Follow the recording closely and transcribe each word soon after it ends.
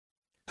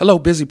Hello,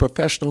 busy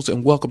professionals,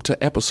 and welcome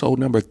to episode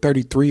number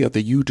 33 of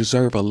the You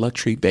Deserve a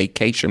Luxury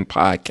Vacation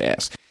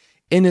podcast.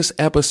 In this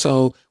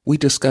episode, we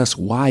discuss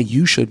why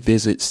you should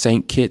visit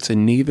St. Kitts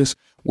and Nevis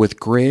with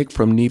Greg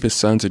from Nevis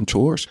Sons and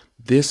Tours.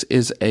 This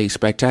is a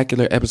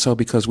spectacular episode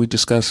because we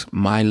discuss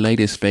my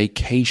latest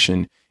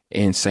vacation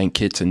in St.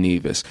 Kitts and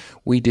Nevis.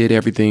 We did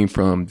everything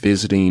from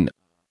visiting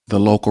the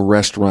local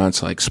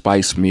restaurants like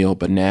Spice Meal,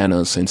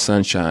 Bananas, and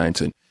Sunshines,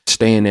 and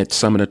staying at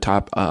some of the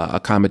top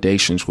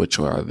accommodations, which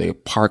are the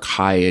Park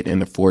Hyatt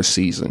and the Four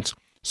Seasons.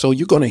 So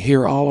you're going to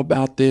hear all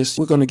about this.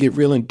 We're going to get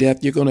real in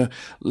depth. You're going to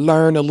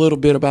learn a little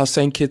bit about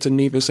St. Kitts and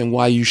Nevis and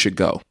why you should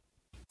go.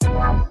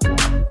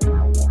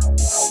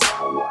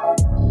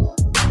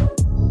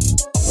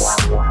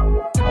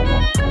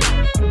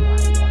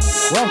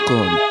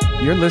 Welcome.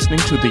 You're listening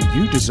to the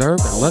You Deserve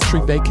a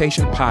Luxury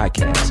Vacation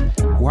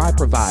podcast, where I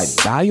provide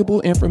valuable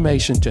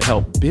information to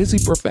help busy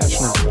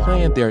professionals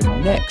plan their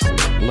next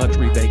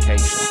luxury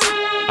vacation.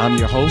 I'm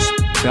your host,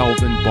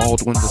 Belvin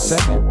Baldwin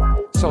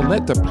II. So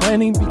let the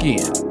planning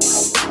begin.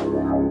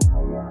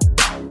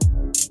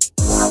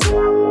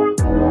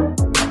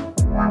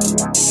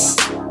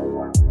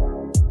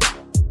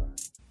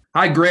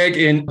 Hi, Greg,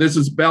 and this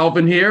is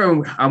Belvin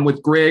here. I'm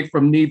with Greg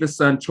from Nevis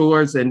Sons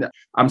Tours, and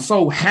I'm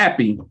so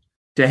happy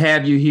to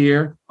have you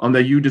here on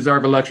the You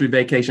Deserve a Luxury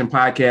Vacation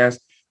podcast.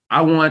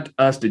 I want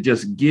us to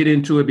just get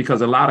into it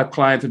because a lot of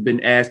clients have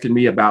been asking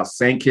me about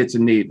St. Kitts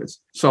and Nevis.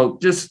 So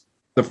just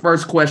the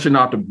first question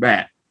off the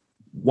bat,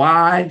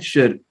 why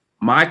should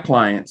my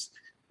clients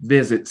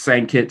visit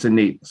St. Kitts and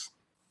Nevis?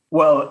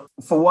 Well,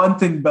 for one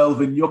thing,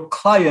 Belvin, your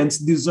clients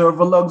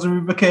deserve a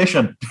luxury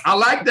vacation. I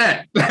like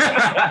that.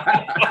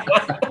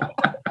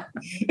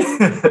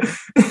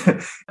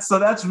 So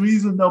that's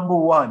reason number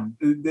one.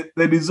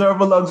 They deserve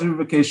a luxury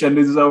vacation.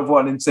 They deserve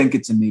one in St.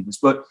 Kitts and Nevis.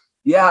 But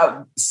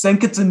yeah, St.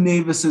 Kitts and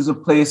Nevis is a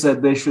place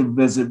that they should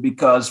visit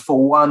because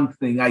for one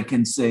thing I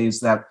can say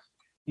is that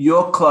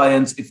your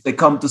clients, if they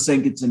come to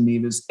St. Kitts and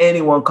Nevis,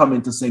 anyone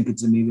coming to St.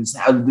 Kitts and Nevis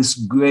have this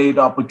great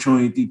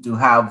opportunity to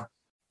have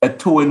a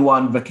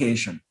two-in-one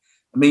vacation.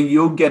 I mean,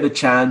 you'll get a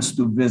chance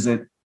to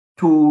visit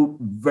two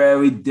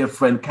very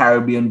different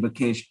Caribbean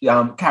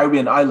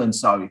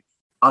islands,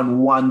 on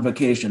one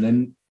vacation.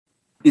 And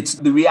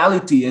the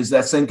reality is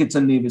that St. Kitts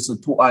and Nevis are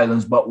two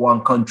islands, but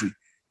one country.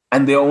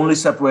 And they're only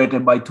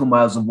separated by 2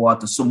 miles of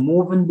water. So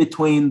moving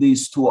between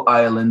these two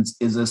islands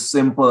is as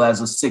simple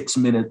as a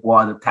 6-minute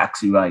water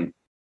taxi ride.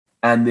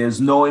 And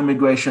there's no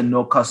immigration,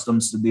 no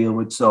customs to deal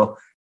with. So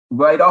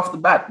right off the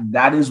bat,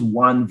 that is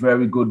one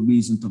very good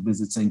reason to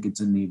visit St.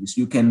 Kitts and Nevis.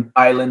 You can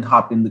island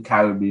hop in the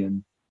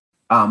Caribbean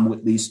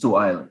with these two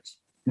islands.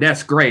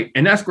 That's great.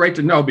 And that's great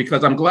to know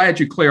because I'm glad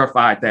you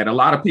clarified that. A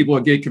lot of people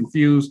get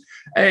confused.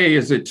 Hey,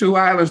 is it two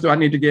islands? Do I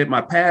need to get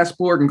my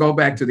passport and go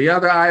back to the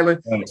other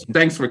island? Right.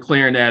 Thanks for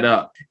clearing that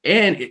up.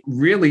 And it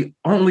really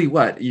only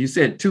you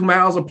said 2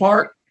 miles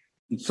apart?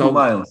 2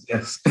 miles,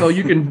 yes. So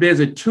you can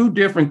visit two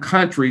different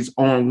countries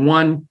on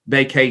one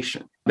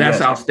vacation.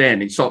 That's yes.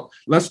 Outstanding. So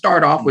let's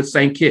start off with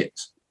St.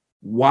 Kitts.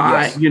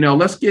 Why? Yes.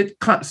 Let's get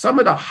some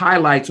of the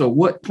highlights of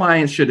what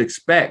clients should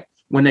expect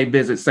when they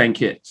visit St.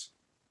 Kitts.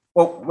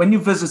 Well, when you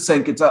visit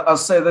St. Kitts, I'll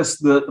say this,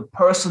 the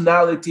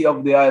personality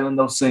of the island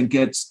of St.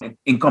 Kitts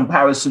in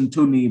comparison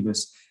to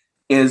Nevis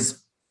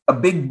is a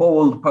big,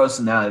 bold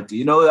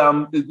personality.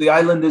 The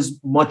island is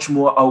much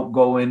more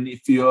outgoing.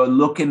 If you're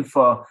looking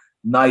for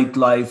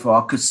nightlife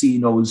or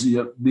casinos,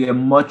 they're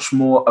much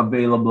more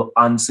available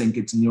on St.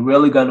 Kitts, and you're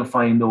really going to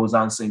find those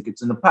on St.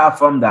 Kitts. And apart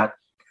from that,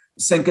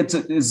 St. Kitts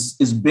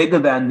is bigger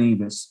than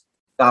Nevis,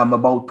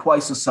 about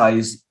twice the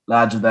size,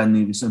 larger than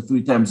Nevis, and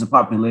 3 times the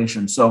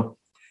population. So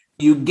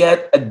you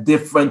get a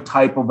different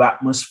type of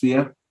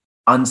atmosphere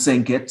on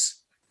St.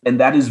 Kitts, and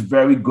that is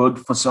very good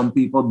for some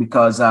people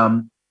because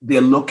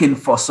they're looking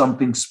for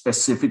something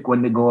specific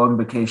when they go on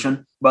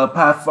vacation. But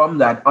apart from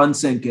that, on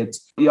St.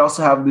 Kitts, you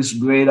also have this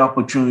great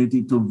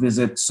opportunity to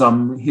visit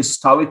some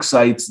historic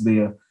sites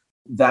there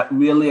that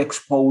really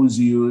expose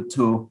you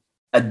to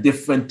a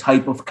different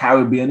type of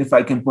Caribbean, if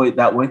I can put it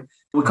that way.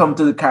 We come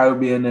to the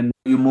Caribbean and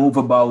you move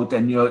about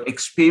and you're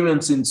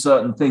experiencing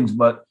certain things,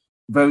 but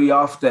very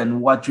often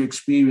what you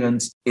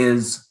experience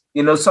is,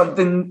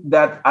 something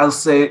that I'll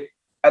say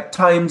at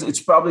times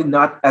it's probably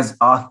not as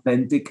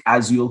authentic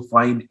as you'll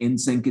find in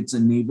St. Kitts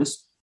and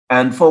Nevis.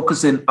 And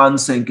focusing on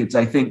St. Kitts,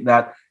 I think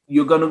that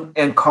you're going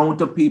to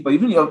encounter people,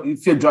 even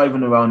if you're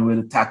driving around with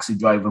a taxi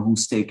driver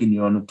who's taking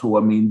you on a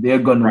tour, I mean, they're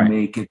going to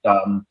make it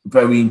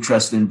very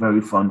interesting, very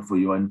fun for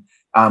you.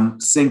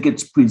 And St.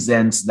 Kitts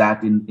presents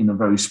that in a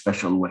very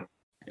special way.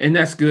 And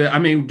that's good. I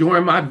mean,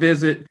 during my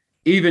visit,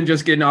 even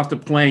just getting off the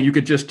plane, you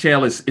could just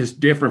tell it's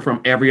different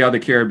from every other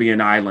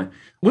Caribbean island.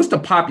 What's the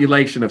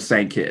population of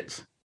St.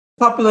 Kitts?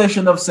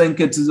 Population of St.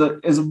 Kitts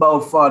is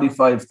about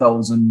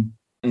 45,000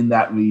 in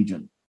that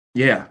region.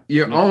 Yeah,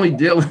 you're only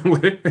dealing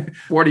with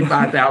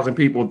 45,000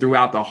 people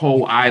throughout the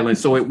whole island.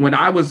 So when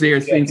I was there,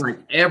 it seems like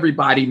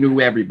everybody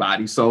knew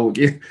everybody. So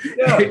Yeah,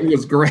 it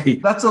was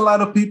great. that's a lot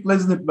of people,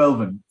 isn't it,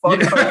 Melvin?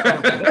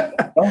 Yeah.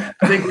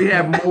 I think we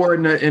have more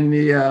in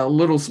the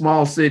little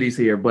small cities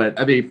here, but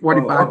I mean,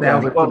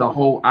 45,000 for the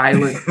whole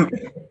island.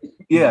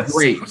 Yes.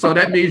 Great. So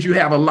that means you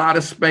have a lot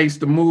of space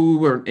to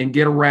move and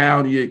get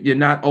around. You're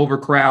not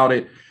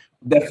overcrowded.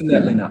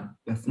 Definitely not.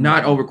 Definitely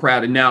Not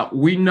overcrowded. Now,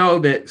 we know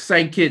that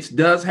St. Kitts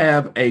does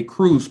have a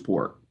cruise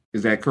port.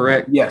 Is that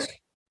correct? Yes.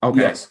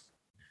 Okay.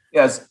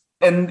 Yes.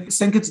 And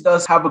St. Kitts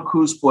does have a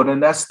cruise port,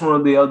 and that's one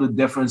of the other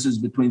differences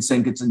between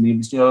St. Kitts and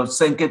Nevis.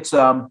 St. Kitts,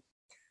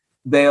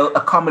 they'll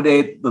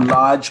accommodate the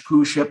large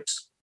cruise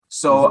ships.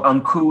 So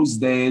on cruise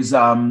days,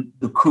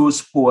 the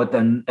cruise port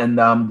and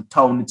the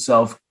town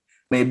itself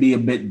may be a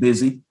bit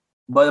busy.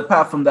 But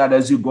apart from that,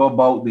 as you go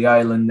about the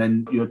island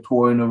and you're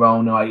touring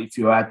around, or if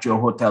you're at your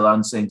hotel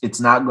on St. Kitts, it's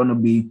not going to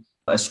be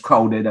as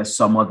crowded as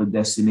some other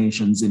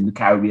destinations in the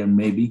Caribbean,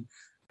 maybe.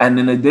 And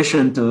in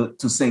addition to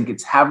St.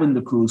 Kitts having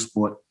the cruise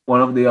port,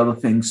 one of the other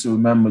things to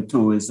remember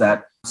too is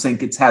that St.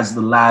 Kitts has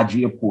the large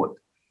airport.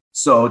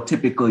 So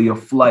typically your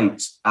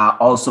flights are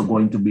also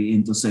going to be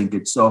into St.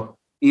 Kitts. So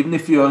even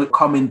if you're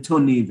coming to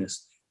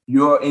Nevis,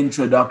 your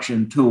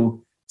introduction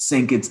to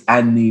St. Kitts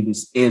and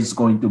Nevis is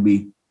going to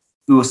be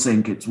through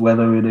St. Kitts,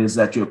 whether it is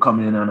that you're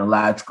coming in on a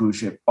large cruise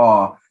ship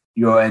or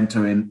you're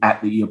entering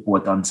at the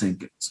airport on St.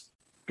 Kitts.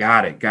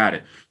 Got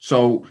it.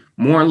 So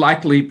more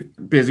likely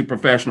busy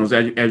professionals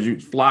as you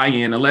fly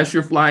in, unless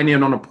you're flying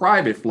in on a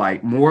private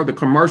flight, more of the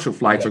commercial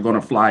flights are going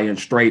to fly in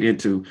straight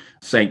into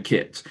St.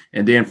 Kitts.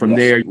 And then from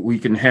there, we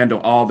can handle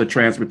all the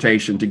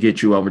transportation to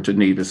get you over to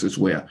Nevis as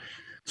well.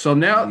 So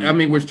now, I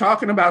mean, we're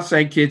talking about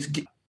St. Kitts.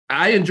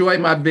 I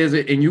enjoyed my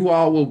visit, and you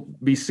all will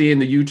be seeing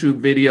the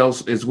YouTube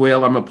videos as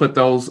well. I'm going to put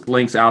those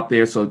links out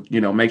there. So,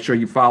 make sure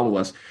you follow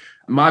us.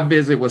 My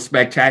visit was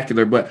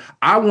spectacular, but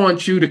I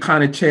want you to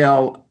kind of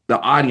tell the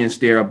audience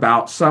there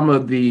about some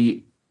of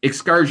the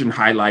excursion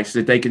highlights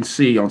that they can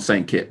see on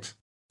St. Kitts.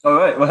 All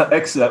right. Well,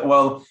 excellent.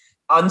 Well,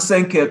 on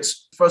St.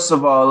 Kitts, first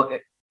of all,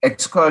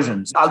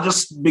 excursions. I'll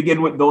just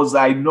begin with those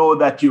I know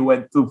that you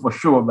went through for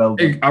sure,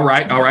 Melvin. All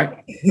right.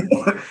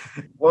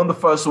 One of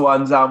the first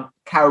ones,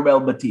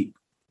 Carabel Batik.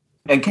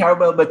 And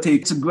Carabel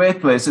Batik, it's a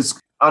great place. It's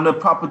on a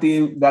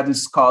property that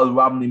is called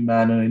Romney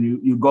Manor. And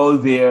you go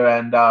there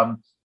and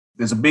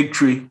there's a big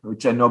tree,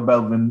 which I know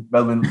Melvin,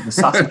 the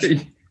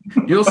sausage.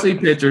 You'll see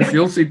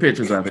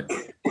pictures of it.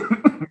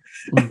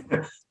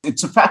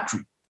 It's a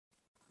factory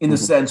in a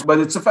sense, but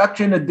it's a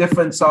factory in a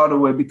different sort of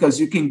way because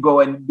you can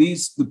go and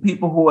the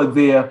people who are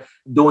there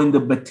doing the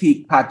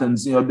batik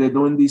patterns, they're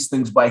doing these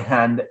things by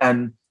hand,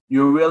 and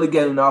you really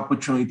get an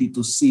opportunity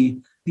to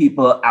see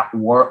people at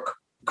work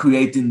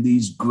creating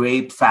these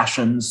great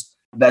fashions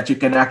that you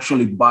can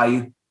actually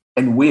buy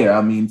and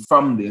wear,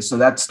 from this. So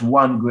that's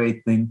one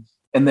great thing.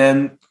 And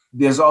then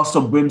there's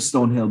also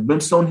Brimstone Hill.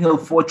 Brimstone Hill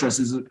Fortress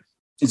is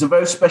a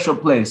very special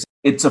place.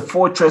 It's a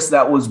fortress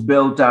that was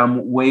built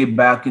way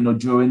back,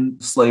 during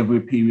the slavery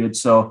period.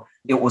 So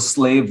it was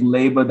slave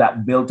labor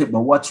that built it.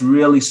 But what's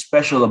really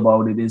special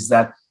about it is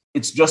that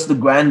it's just the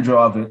grandeur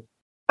of it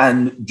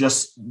and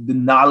just the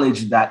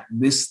knowledge that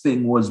this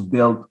thing was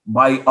built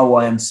by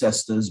our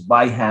ancestors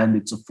by hand.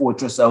 It's a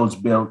fortress that was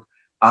built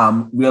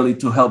really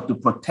to help to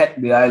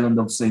protect the island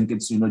of St.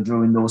 Kitts,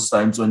 during those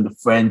times when the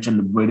French and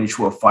the British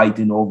were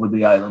fighting over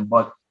the island.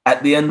 But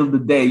at the end of the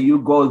day, you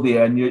go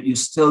there and you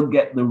still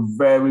get the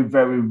very,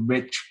 very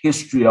rich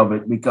history of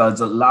it because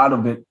a lot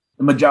of it,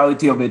 the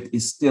majority of it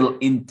is still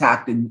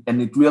intact. And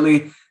it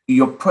really,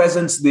 your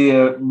presence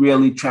there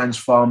really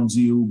transforms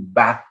you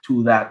back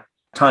to that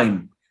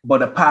time.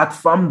 But apart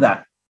from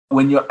that,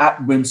 when you're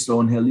at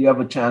Brimstone Hill, you have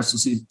a chance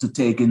to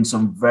take in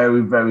some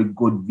very, very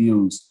good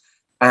views.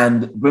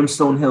 And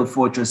Brimstone Hill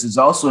Fortress is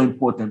also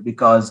important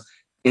because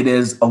it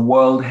is a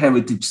World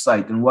Heritage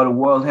Site. And what a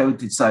World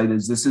Heritage Site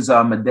is, this is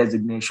a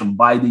designation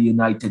by the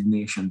United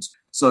Nations.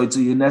 So it's a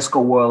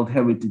UNESCO World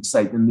Heritage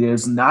Site. And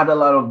there's not a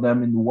lot of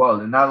them in the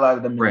world and not a lot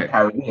of them in the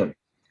Caribbean.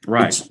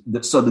 Right.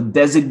 So the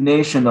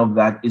designation of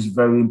that is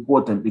very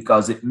important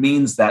because it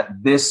means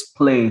that this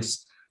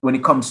place, when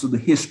it comes to the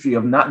history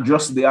of not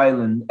just the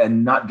island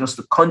and not just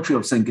the country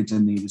of St. Kitts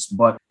and Nevis,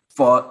 but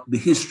for the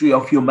history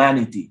of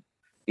humanity,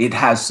 it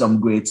has some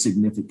great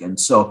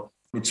significance. So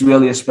it's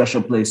really a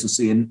special place to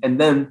see. And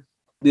then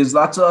there's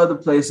lots of other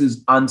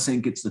places on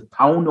St. Kitts. The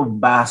town of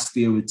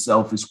Bastia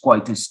itself is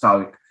quite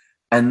historic.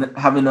 And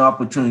having an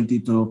opportunity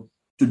to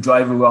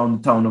drive around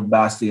the town of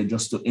Bastia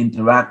just to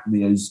interact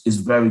there is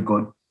very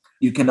good.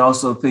 You can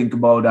also think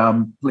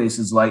about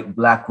places like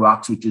Black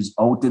Rocks, which is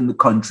out in the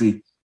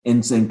country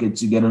in St.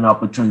 Kitts. You get an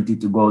opportunity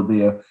to go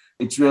there.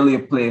 It's really a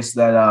place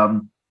that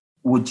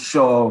would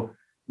show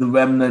the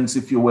remnants,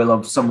 if you will,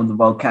 of some of the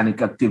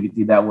volcanic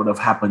activity that would have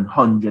happened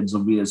hundreds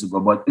of years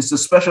ago. But it's a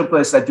special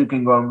place that you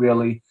can go and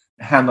really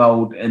hang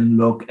out and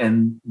look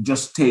and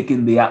just take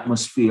in the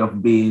atmosphere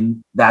of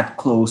being that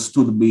close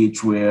to the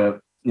beach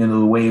where,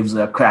 the waves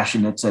are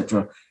crashing,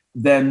 etc.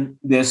 Then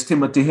there's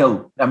Timothy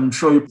Hill. I'm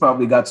sure you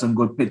probably got some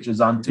good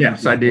pictures on Timothy.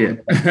 Yes, I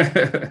did.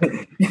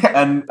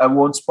 And I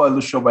won't spoil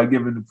the show by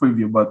giving the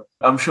preview, but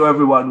I'm sure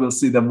everyone will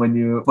see them when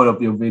you put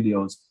up your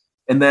videos.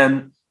 And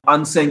then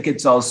on St.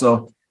 Kitts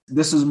also,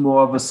 this is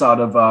more of a sort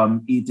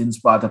of eating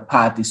spot, a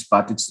party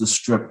spot. It's the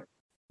Strip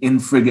in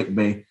Frigate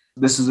Bay.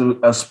 This is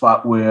a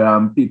spot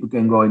where people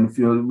can go, and if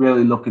you're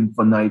really looking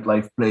for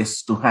nightlife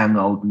place to hang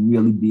out and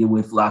really be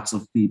with lots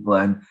of people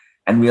and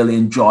really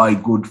enjoy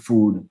good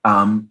food,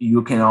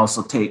 you can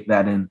also take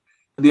that in.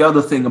 The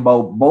other thing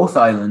about both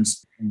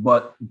islands,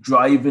 but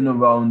driving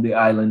around the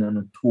island on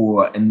a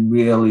tour and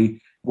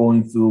really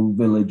going through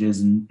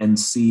villages and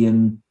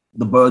seeing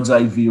the bird's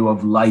eye view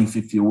of life,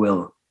 if you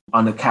will,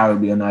 on a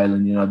Caribbean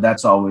island,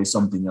 that's always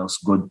something else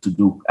good to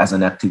do as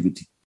an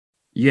activity.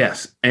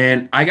 Yes.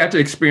 And I got to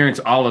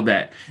experience all of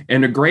that.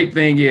 And the great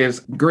thing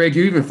is, Greg,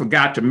 you even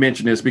forgot to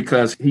mention this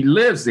because he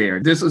lives there.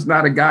 This is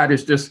not a guy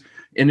that's just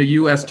in the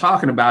U.S.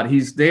 talking about it.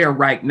 He's there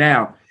right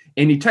now.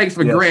 And he takes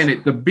for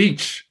granted the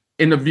beach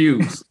and the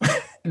views.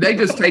 They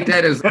just take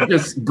that as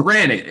just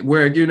granted,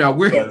 where,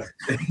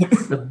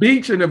 the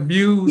beach and the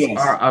views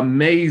are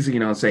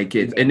amazing on St.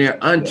 Kitts, and they're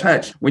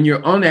untouched. When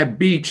you're on that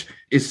beach,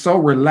 it's so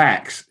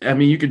relaxed. I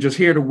mean, you can just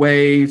hear the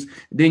waves.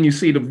 Then you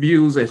see the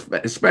views,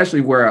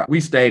 especially where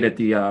we stayed at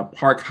the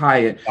Park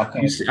Hyatt.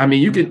 Okay.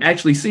 You can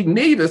actually see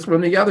Nevis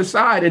from the other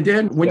side. And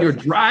then when you're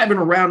driving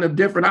around the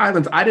different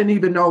islands, I didn't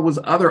even know it was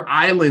other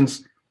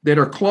islands that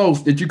are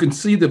close that you can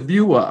see the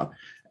view of.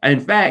 In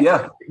fact,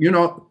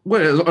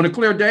 on a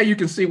clear day, you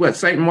can see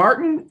St.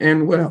 Martin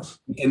and what else?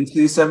 You can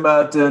see St.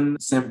 Martin,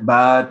 St.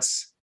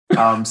 Bart's,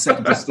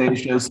 St.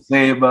 Eustatius,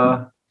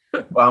 Sabre.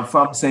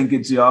 From St.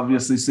 Kitts, you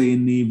obviously see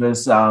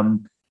Nevis.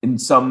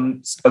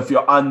 If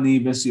you're on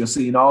Nevis, you're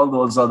seeing all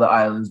those other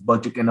islands,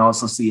 but you can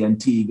also see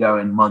Antigua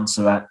and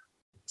Montserrat.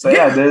 So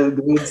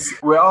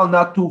we're all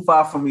not too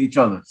far from each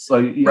other. So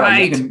you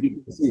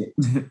can see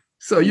it.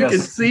 So you can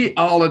see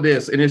all of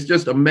this. And it's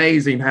just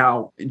amazing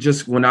how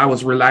just when I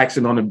was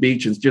relaxing on the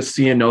beach and just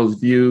seeing those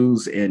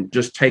views and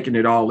just taking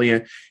it all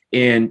in,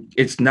 and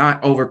it's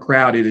not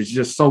overcrowded. It's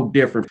just so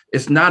different.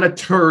 It's not a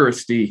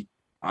touristy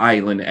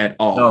island at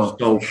all. No,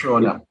 so sure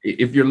not.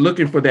 If you're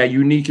looking for that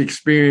unique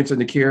experience in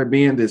the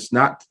Caribbean, that's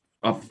not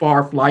a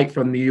far flight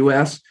from the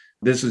U.S.,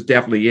 this is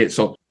definitely it.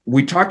 So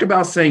we talked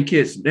about St.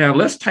 Kitts. Now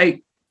let's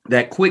take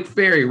that quick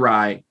ferry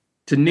ride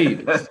to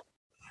Nevis.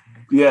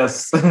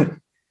 Yes.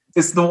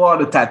 It's the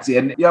water taxi,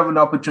 and you have an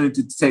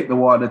opportunity to take the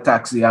water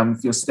taxi.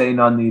 If you're staying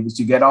on Nevis,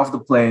 you get off the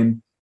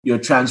plane, you're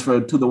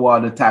transferred to the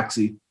water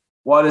taxi.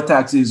 Water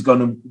taxi is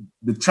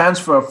the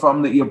transfer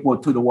from the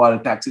airport to the water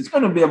taxi is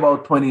going to be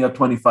about 20 or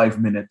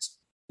 25 minutes.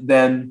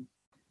 Then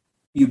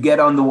you get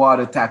on the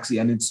water taxi,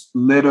 and it's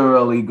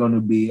literally going to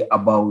be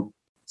about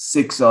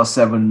 6 or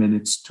 7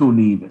 minutes to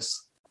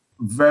Nevis.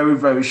 Very,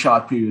 very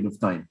short period of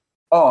time.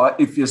 Or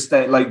if you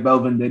stay, like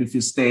Belvin did, if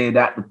you stayed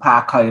at the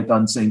Park Hyatt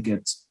on St.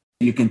 Kitts,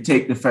 you can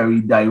take the ferry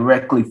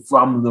directly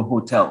from the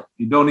hotel.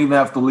 You don't even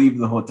have to leave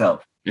the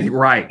hotel.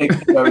 Right. Take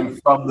the ferry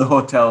from the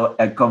hotel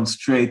and come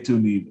straight to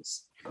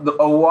Nevis. The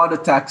water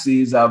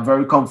taxis are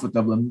very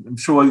comfortable. I'm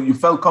sure you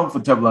felt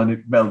comfortable on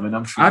it, Belvin.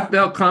 I'm sure. I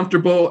felt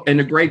comfortable. And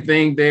the great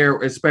thing there,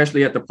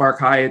 especially at the Park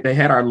Hyatt, they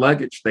had our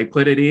luggage. They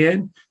put it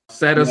in,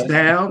 set us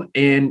down,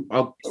 and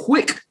a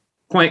quick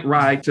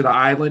ride to the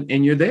island,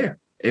 and you're there.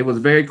 It was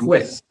very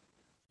quick.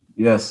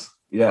 Yes.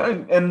 Yeah.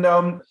 And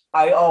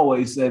I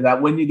always say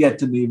that when you get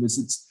to Nevis,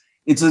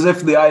 it's as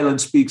if the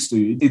island speaks to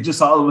you. It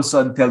just all of a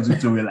sudden tells you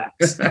to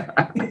relax.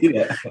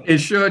 It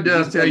sure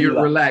does tell you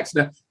to relax.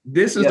 Now,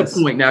 this is the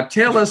point. Now,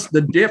 tell us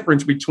the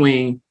difference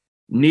between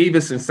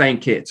Nevis and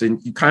St. Kitts,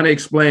 and you kind of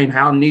explain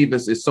how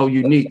Nevis is so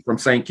unique from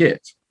St.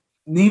 Kitts.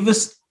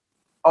 Nevis,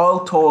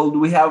 all told,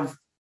 we have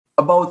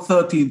about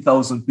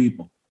 13,000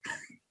 people.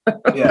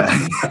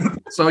 Yeah.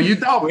 So you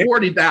thought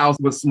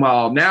 40,000 was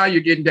small. Now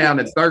you're getting down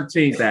to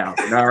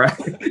 13,000. All right.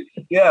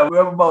 Yeah, we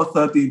have about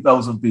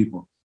 13,000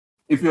 people.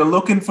 If you're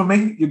looking for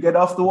me, you get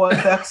off the water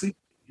taxi,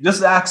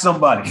 just ask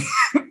somebody.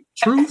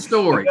 True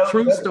story.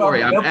 True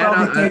story. I'm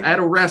at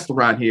a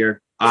restaurant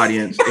here,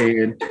 audience,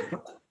 and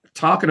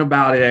talking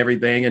about it,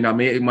 everything.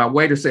 And my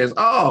waiter says,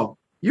 "Oh,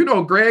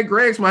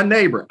 Greg's my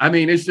neighbor." I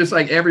mean, it's just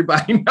like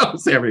everybody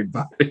knows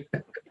everybody.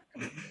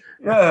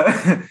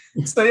 Yeah.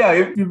 So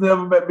if you've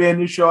never met me and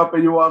you show up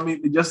and you want me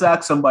to just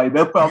ask somebody,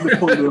 they'll probably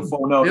pull their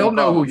phone out. They'll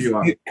know who you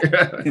are.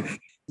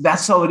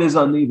 That's how it is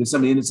on Nevis. I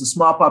mean, it's a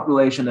small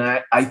population.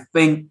 And I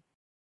think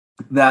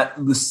that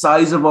the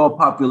size of our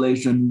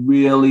population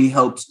really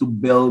helps to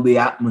build the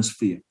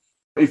atmosphere.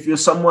 If you're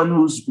someone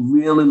who's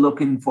really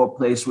looking for a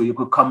place where you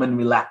could come and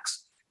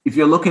relax, if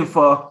you're looking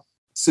for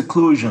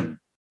seclusion,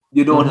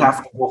 you don't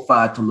have to go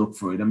far to look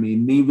for it. I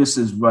mean, Nevis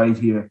is right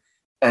here,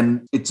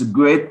 and it's a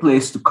great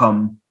place to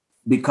come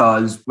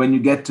because when you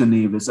get to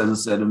Nevis, as I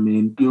said,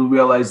 you'll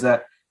realize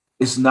that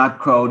it's not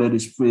crowded,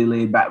 it's pretty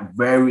laid back,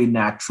 very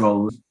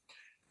natural.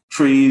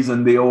 Trees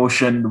and the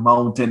ocean, the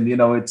mountain,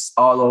 it's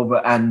all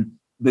over. And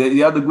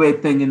the other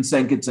great thing in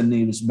St. Kitts and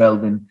Nevis,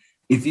 Belvin,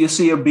 if you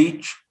see a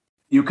beach,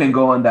 you can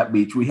go on that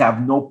beach. We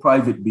have no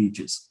private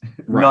beaches,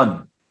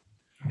 none.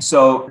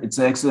 So it's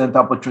an excellent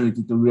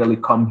opportunity to really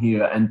come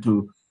here and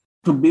to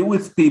be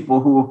with people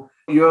who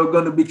you're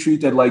going to be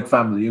treated like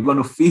family. You're going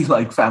to feel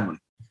like family.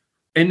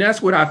 And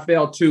that's what I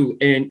felt too.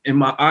 And in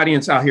my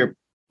audience out here,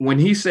 when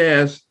he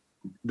says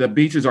the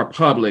beaches are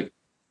public,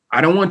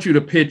 I don't want you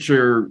to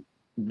picture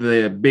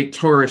the big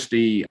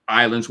touristy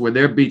islands where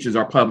their beaches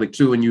are public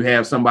too, and you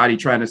have somebody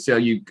trying to sell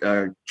you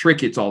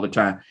trinkets all the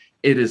time.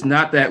 It is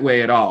not that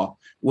way at all.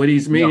 What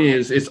he's meaning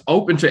is it's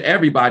open to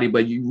everybody,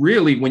 but you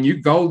really, when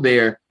you go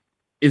there,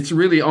 it's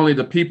really only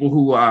the people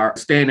who are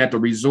staying at the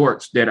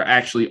resorts that are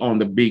actually on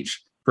the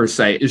beach per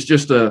se. It's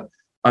just a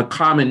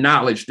common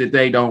knowledge that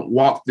they don't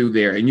walk through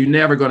there, and you're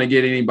never going to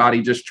get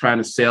anybody just trying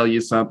to sell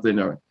you something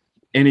or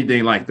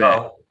anything like that.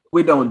 No,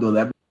 we don't do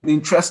that. The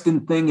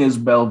interesting thing is,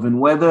 Belvin,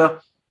 whether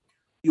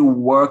you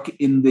work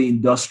in the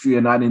industry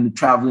or not, in the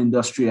travel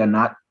industry or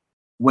not,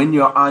 when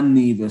you're on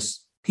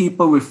Nevis,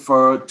 people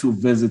refer to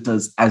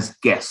visitors as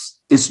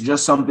guests. It's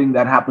just something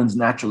that happens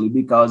naturally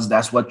because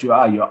that's what you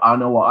are. You're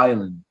on our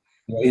island.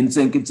 In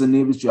St. Kitts and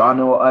Nevis, you're on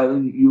our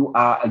island, you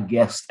are a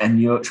guest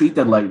and you're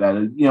treated like that.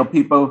 You know,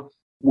 people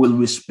will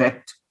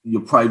respect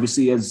your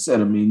privacy, as I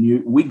said. I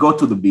mean, we go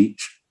to the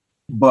beach,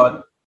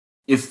 but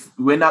if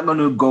we're not going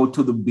to go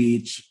to the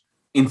beach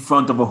in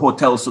front of a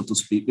hotel, so to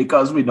speak,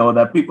 because we know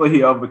that people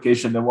here on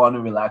vacation, they want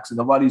to relax and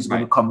nobody's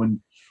going to come and,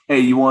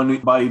 hey, you want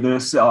to buy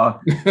this?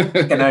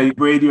 Can I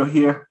braid your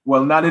hair?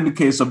 Well, not in the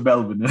case of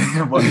Belvin,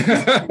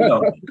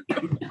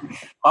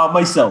 but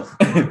myself.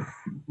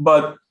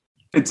 But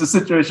it's a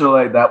situation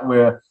like that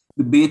where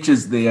the beach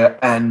is there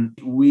and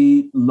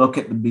we look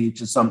at the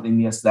beach as something,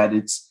 yes, that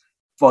it's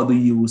for the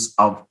use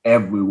of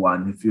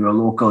everyone. If you're a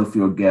local, if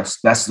you're a guest,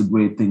 that's the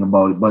great thing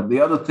about it. But the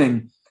other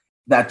thing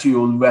that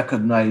you'll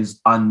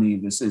recognize on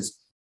Nevis is,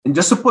 and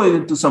just to put it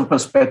into some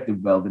perspective,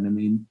 Belvin, I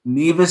mean,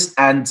 Nevis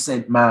and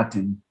St.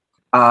 Martin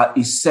are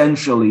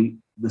essentially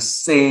the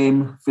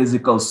same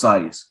physical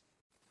size.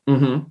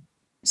 Mm-hmm.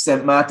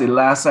 St. Martin,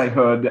 last I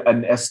heard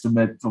an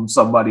estimate from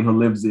somebody who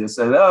lives there,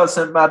 said,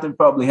 St. Martin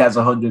probably has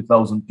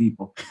 100,000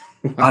 people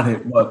on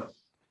it, but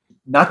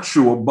not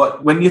sure.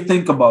 But when you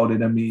think about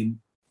it, I mean,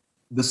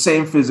 the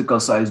same physical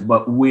size,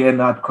 but we're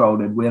not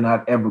crowded. We're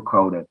not ever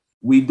crowded.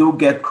 We do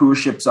get cruise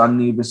ships on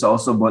Nevis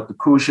also, but the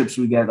cruise ships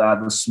we get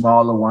are the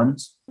smaller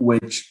ones,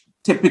 which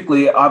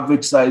typically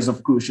average size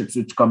of cruise ships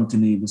which come to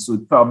Nevis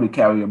would probably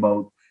carry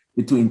about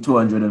between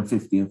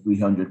 250 and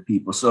 300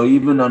 people. So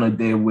even on a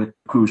day with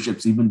cruise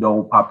ships, even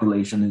though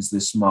population is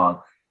this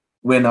small,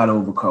 we're not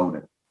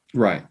overcrowded.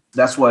 Right.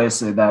 That's why I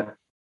say that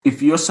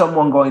if you're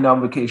someone going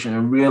on vacation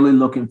and really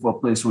looking for a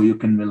place where you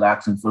can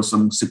relax and for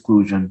some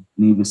seclusion,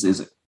 Nevis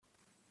is it.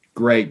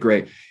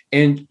 Great.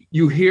 And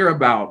you hear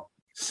about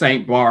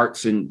St.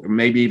 Bart's and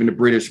maybe even the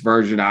British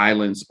Virgin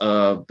Islands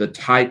of the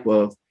type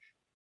of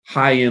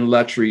high-end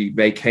luxury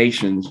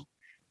vacations,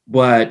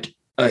 but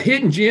a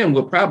hidden gem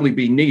will probably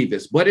be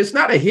Nevis, but it's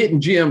not a hidden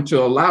gem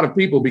to a lot of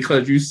people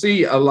because you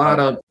see a lot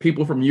of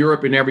people from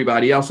Europe and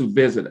everybody else who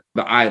visit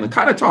the island.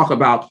 Kind of talk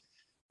about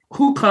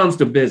who comes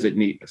to visit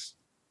Nevis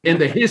and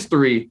the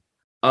history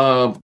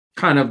of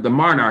kind of the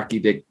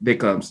monarchy that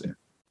comes there.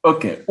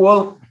 Okay,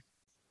 well,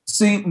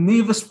 see,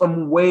 Nevis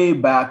from way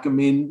back, I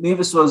mean,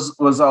 Nevis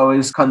was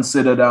always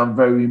considered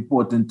very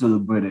important to the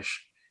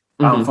British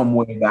from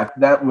way back.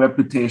 That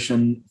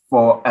reputation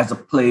for as a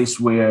place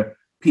where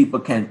people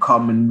can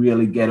come and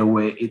really get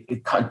away,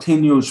 it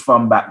continues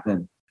from back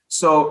then.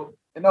 So,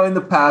 in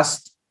the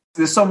past,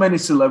 there's so many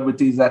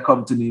celebrities that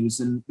come to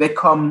Nevis and they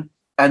come,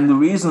 and the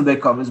reason they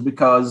come is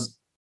because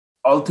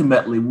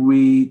ultimately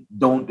we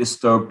don't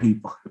disturb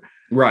people.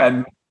 Right.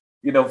 And,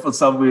 for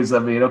some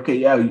reason, I mean, okay,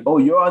 yeah,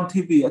 you're on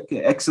TV.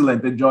 Okay,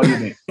 excellent. Enjoy your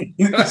day.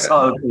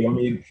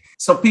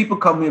 So people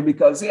come here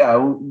because,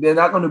 they're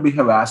not going to be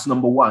harassed,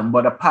 number one.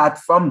 But apart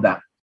from that,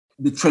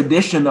 the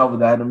tradition of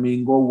that,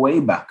 go way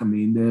back.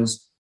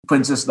 There's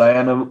Princess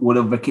Diana would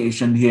have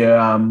vacationed here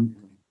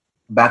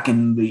back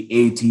in the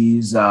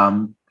 80s.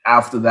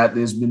 After that,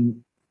 there's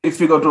been,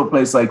 if you go to a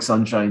place like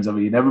Sunshines,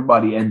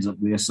 everybody ends up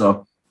there.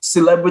 So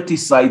celebrity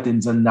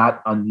sightings are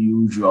not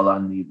unusual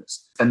on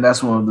Nevis. And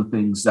that's one of the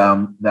things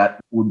that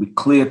would be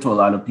clear to a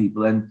lot of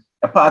people. And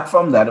apart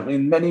from that,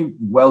 many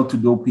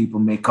well-to-do people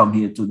may come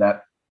here to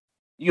that.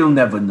 You'll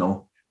never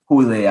know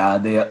who they are.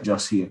 They are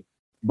just here.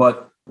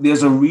 But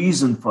there's a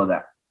reason for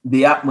that.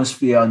 The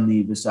atmosphere on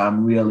Nevis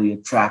really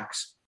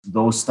attracts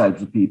those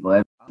types of people.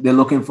 And they're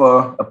looking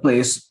for a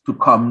place to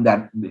come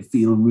that they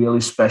feel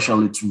really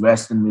special. It's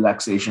rest and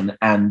relaxation,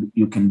 and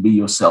you can be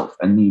yourself.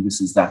 And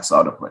Nevis is that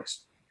sort of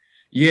place.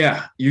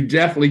 Yeah, you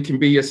definitely can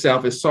be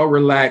yourself. It's so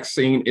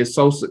relaxing. It's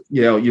so,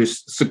 you're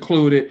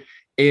secluded.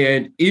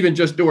 And even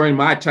just during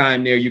my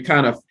time there, you're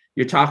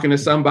talking to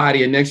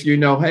somebody and next you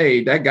know,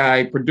 hey, that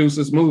guy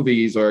produces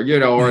movies or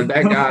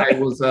that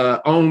guy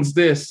owns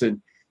this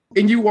and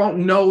you won't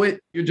know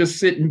it. You're just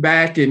sitting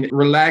back and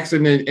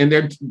relaxing and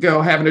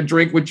they're having a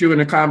drink with you in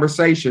a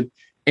conversation.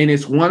 And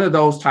it's one of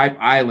those type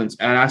islands.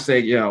 And I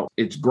say,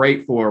 it's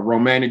great for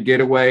romantic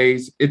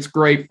getaways. It's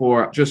great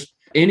for just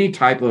any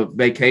type of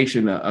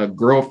vacation, a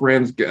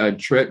girlfriend's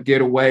trip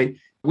getaway.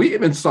 We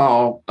even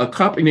saw a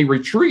company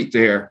retreat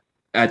there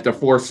at the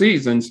Four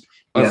Seasons,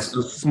 a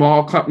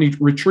small company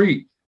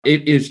retreat.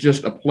 It is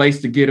just a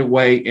place to get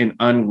away and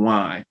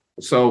unwind.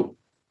 So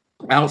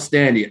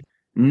outstanding.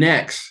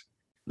 Next,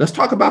 let's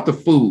talk about the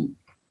food.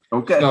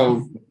 Okay.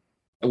 So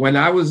when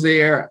I was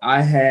there,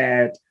 I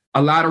had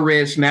a lot of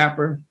red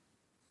snapper.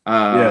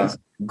 Yes.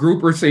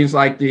 Grouper seems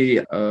like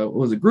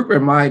was it grouper?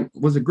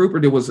 Was it grouper?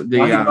 There was the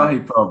mahi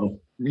problem.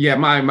 Yeah,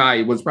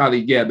 mahi was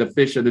probably the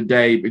fish of the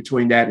day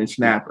between that and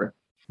snapper.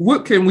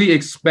 What can we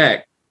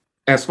expect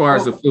as far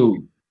as the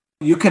food?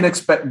 You can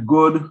expect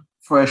good,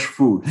 fresh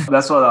food.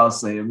 That's what I'll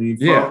say. I mean,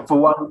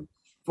 for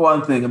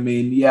one thing, I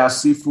mean,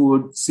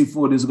 seafood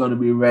is going to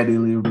be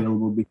readily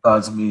available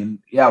because, I mean,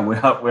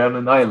 we're on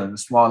an island, a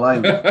small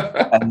island.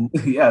 And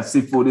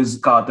seafood is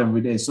caught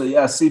every day.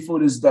 So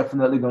seafood is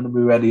definitely going to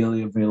be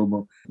readily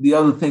available. The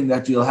other thing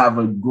that you'll have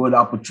a good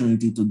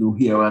opportunity to do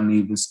here on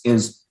Nevis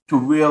is to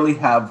really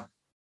have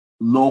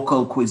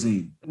local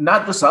cuisine.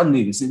 Not just on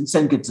Nevis, in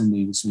St. Kitts and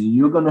Nevis. I mean,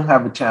 you're going to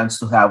have a chance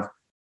to have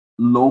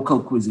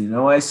local cuisine.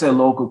 And when I say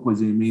local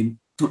cuisine, I mean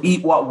to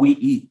eat what we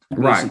eat,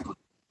 basically. Right.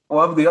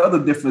 One of the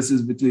other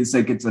differences between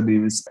St. Kitts and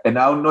Nevis, and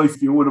I don't know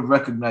if you would have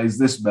recognized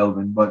this,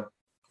 Melvin, but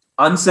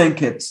on St.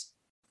 Kitts,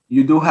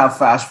 you do have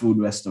fast food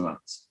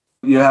restaurants.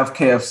 You have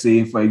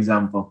KFC, for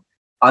example.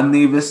 On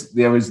Nevis,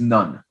 there is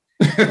none.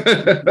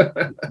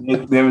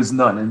 There is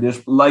none, and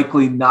there's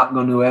likely not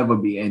going to ever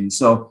be any.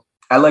 So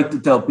I like to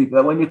tell people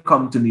that when you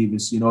come to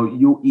Nevis,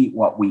 you eat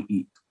what we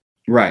eat.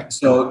 Right.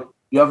 So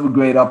you have a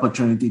great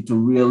opportunity to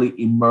really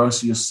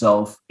immerse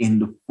yourself in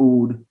the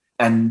food.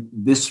 And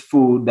this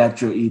food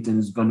that you're eating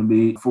is going to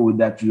be food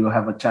that you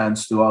have a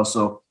chance to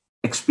also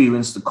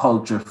experience the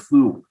culture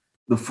through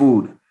the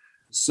food.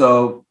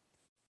 So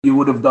you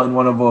would have done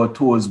one of our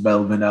tours,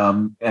 Belvin,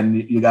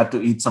 and you got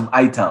to eat some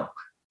ital.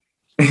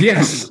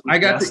 Yes, I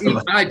got to eat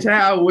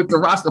ital with the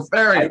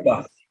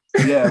Rastafarian.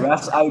 Yeah,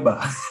 Ras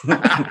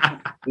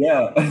Iba.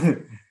 Yeah.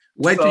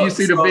 Wait till you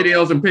see the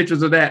videos and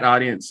pictures of that,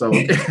 audience. So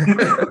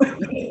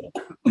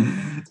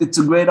it's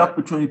a great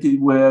opportunity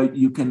where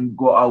you can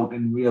go out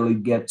and really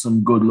get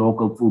some good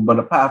local food. But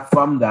apart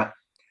from that,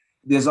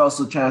 there's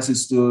also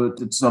chances to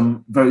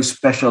some very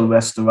special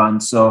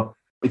restaurants. So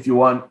if you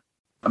want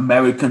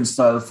American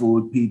style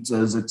food,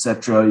 pizzas,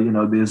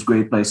 etc., there's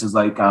great places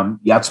like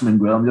Yachtsman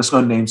Grill. I'm just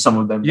going to name some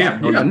of them.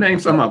 Name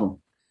some of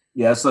them.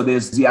 Yeah, so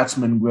there's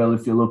Yachtsman Grill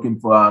if you're looking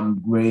for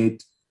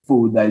great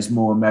food that is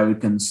more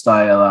American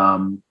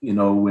style,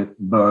 with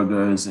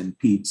burgers and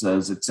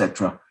pizzas,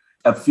 etc.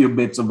 A few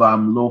bits of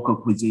local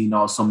cuisine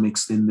also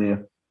mixed in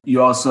there.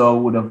 You also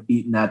would have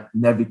eaten at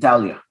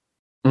Nevitalia.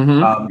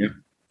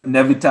 Mm-hmm.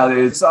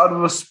 Nevitalia, it's sort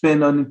of a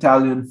spin on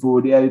Italian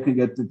food. Yeah, you can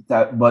get to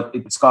that, but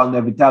it's called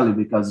Nevitalia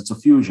because it's a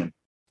fusion.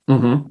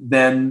 Mm-hmm.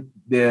 Then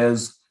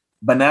there's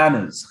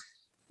Bananas.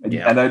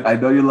 Yeah. And I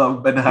know you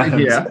love Bananas.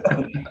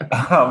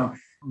 Yeah.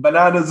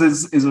 Bananas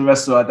is a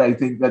restaurant. I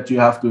think that you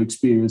have to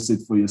experience it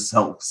for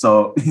yourself.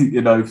 So,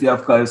 if you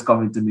have clients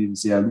coming to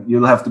Nevis,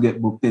 you'll have to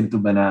get booked into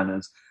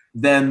Bananas.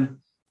 Then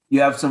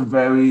you have some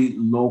very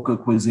local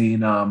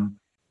cuisine.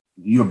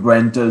 Your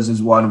Brentas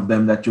is one of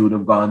them that you would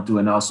have gone to,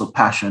 and also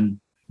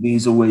Passion.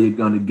 These are where you're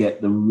going to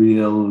get the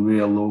real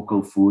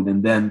local food.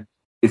 And then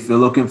if you're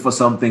looking for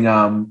something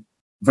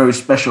very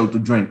special to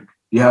drink,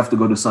 you have to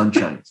go to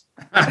Sunshine's.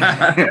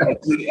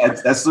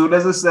 As soon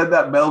as I said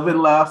that,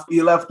 Melvin laughed.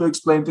 He'll have to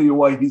explain to you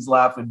why he's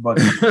laughing, but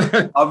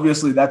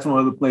obviously that's one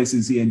of the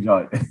places he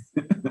enjoyed.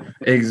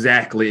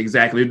 Exactly.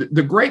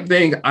 The great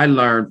thing I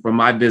learned from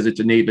my visit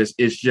to Nevis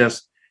is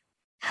just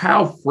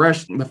how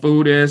fresh the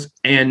food is,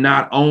 and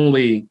not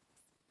only,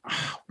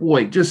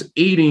 just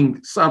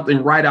eating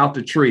something right out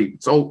the tree.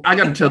 So I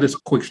got to tell this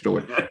quick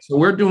story. So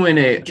we're doing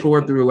a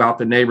tour throughout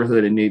the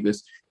neighborhood in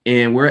Nevis,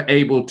 and we're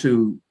able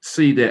to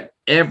see that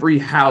every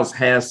house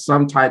has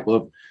some type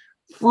of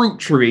fruit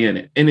tree in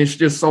it. And it's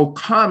just so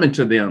common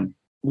to them,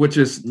 which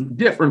is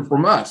different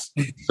from us.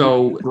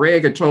 So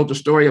Greg had told the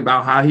story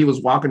about how he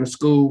was walking to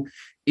school,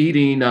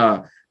 eating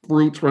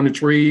fruits from the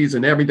trees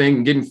and everything,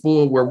 and getting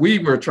full, where we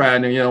were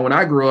trying to, when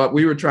I grew up,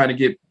 we were trying to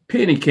get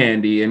penny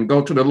candy and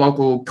go to the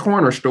local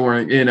corner store,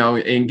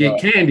 and get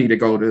candy to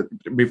go to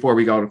before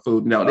we go to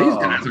food. No, these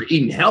guys are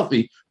eating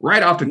healthy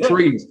right off the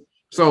trees.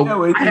 So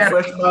we're eating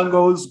fresh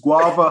mangoes,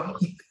 guava.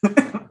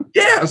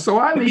 So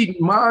I'm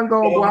eating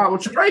mango,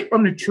 guava straight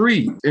from the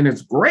tree, and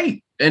it's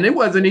great. And it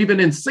wasn't even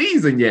in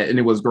season yet, and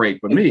it was great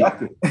for me.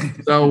 Exactly.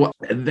 So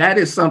that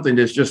is something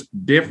that's just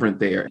different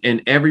there.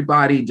 And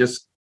everybody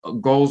just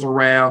goes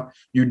around.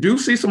 You do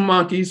see some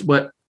monkeys,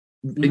 but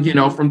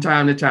from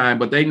time to time,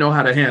 but they know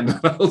how to handle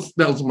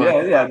those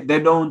monkeys. Yeah. They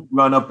don't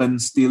run up and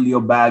steal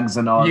your bags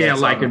and all that. Yeah,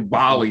 like in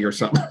Bali or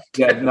something.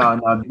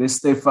 No. They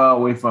stay far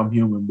away from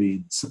human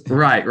beings.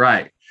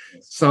 Right.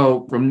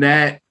 So from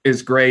that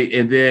is great.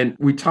 And then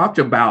we talked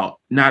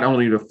about not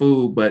only the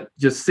food, but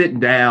just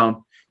sitting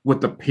down with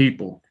the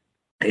people,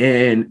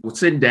 and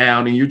sitting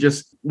down, and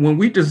when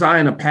we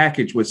design a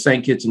package with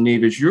St. Kitts and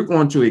Nevis, you're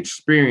going to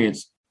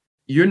experience,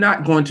 you're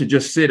not going to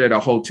just sit at a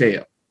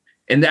hotel.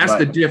 And that's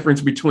the Right.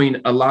 difference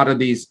between a lot of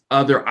these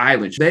other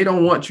islands. They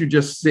don't want you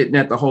just sitting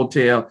at the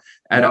hotel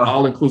at an Yeah.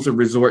 all-inclusive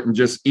resort and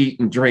just eat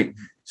and drink.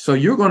 So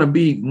you're going to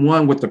be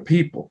one with the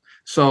people.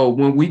 So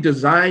when we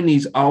design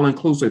these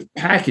all-inclusive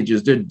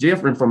packages, they're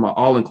different from an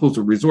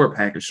all-inclusive resort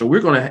package. So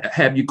we're going to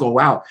have you go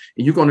out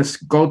and you're going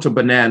to go to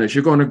Bananas.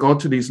 You're going to go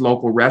to these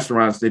local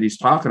restaurants that he's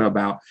talking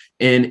about,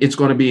 and it's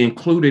going to be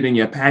included in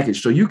your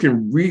package. So you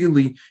can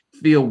really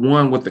feel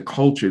one with the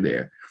culture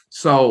there.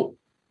 So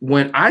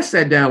when I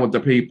sat down with the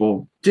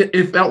people,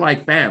 it felt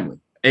like family.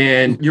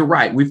 And you're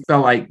right. We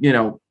felt like,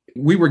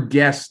 we were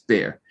guests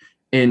there.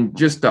 And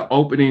just the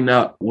opening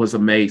up was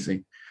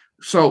amazing.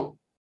 So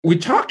we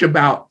talked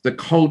about the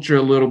culture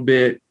a little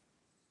bit.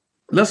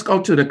 Let's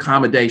go to the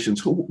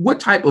accommodations. What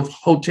type of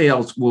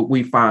hotels will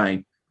we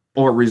find,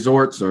 or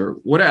resorts or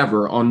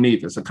whatever, on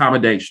Nevis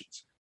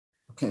accommodations?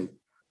 Okay.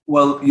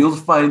 Well, you'll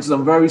find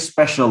some very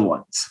special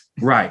ones.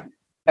 Right.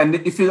 And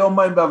if you don't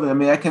mind,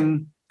 Bevan, I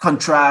can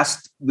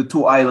contrast the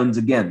two islands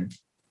again.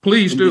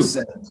 Please do.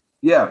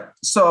 Yeah.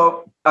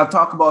 So I'll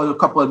talk about a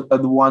couple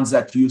of the ones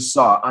that you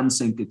saw on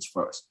St. Kitts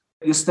first.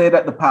 You stayed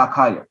at the Park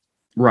Hyatt.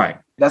 Right.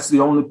 That's the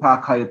only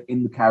Park Hyatt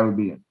in the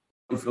Caribbean.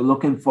 If you're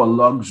looking for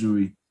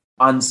luxury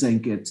on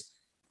St. Kitts,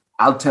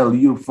 I'll tell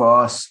you, for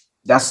us,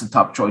 that's the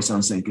top choice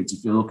on St. Kitts.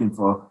 If you're looking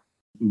for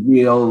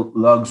real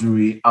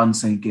luxury on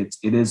St. Kitts,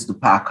 it is the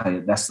Park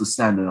Hyatt. That's the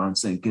standard on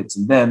St. Kitts.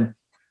 And then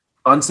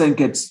on St.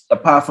 Kitts,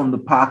 apart from the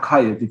Park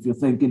Hyatt, if you're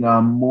thinking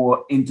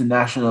more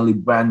internationally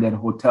branded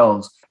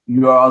hotels,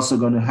 you're also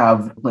going to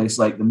have a place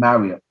like the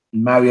Marriott.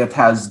 Marriott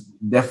has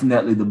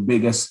definitely the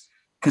biggest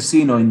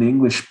casino in the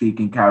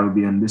English-speaking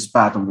Caribbean, this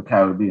part of the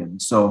Caribbean.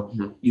 So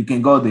you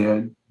can go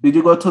there. Did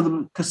you go to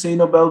the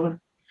casino, Belvin?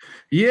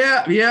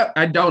 Yeah,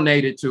 I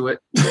donated to it.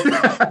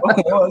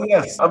 Okay, well,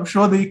 yes, I'm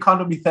sure the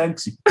economy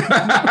thanks you.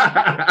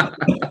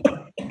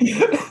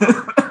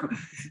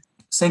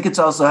 St. Kitts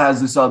also has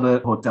this other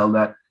hotel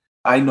that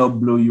I know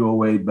blew you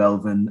away,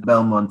 Belvin,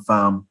 Belmont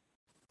Farm.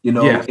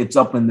 It's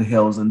up in the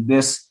hills, and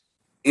this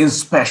is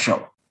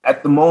special.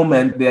 At the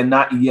moment, they're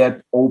not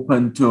yet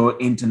open to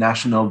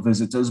international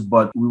visitors,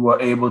 but we were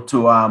able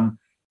to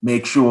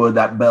make sure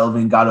that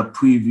Belvin got a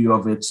preview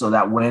of it, so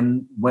that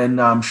when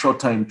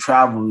Showtime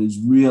Travel is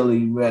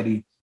really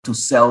ready to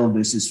sell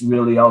this, it's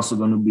really also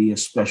going to be a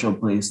special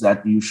place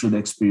that you should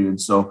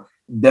experience. So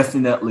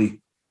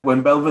definitely,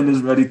 when Belvin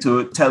is ready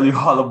to tell you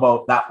all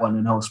about that one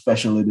and how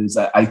special it is,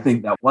 I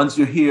think that once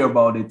you hear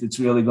about it, it's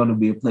really going to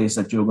be a place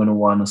that you're going to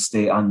want to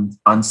stay on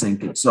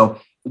St. Kitts. So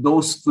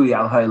those three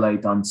I'll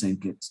highlight on St.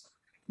 Kitts.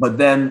 But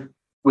then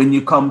when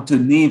you come to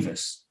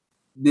Nevis,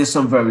 there's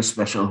some very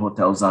special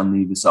hotels on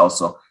Nevis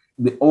also.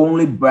 The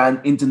only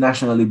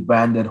internationally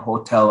branded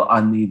hotel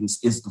on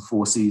Nevis is the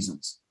Four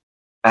Seasons.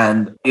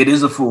 And it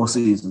is a Four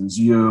Seasons.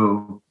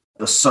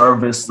 The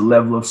service, the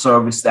level of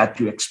service that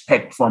you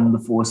expect from the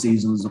Four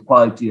Seasons, the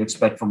quality you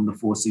expect from the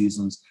Four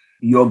Seasons,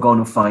 you're going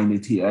to find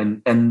it here.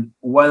 And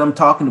while I'm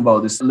talking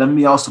about this, let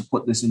me also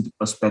put this into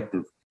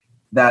perspective,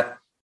 that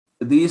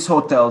these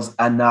hotels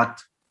are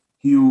not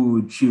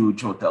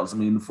huge hotels.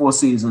 The Four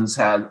Seasons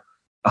had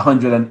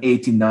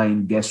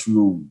 189 guest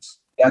rooms.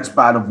 That's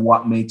part of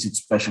what makes it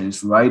special.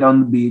 It's right on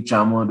the beach,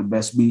 on one of the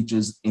best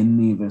beaches in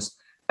Nevis.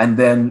 And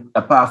then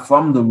apart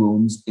from the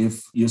rooms,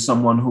 if you're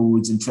someone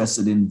who is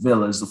interested in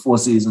villas, the Four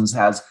Seasons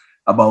has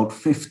about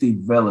 50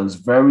 villas,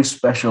 very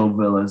special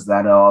villas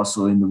that are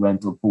also in the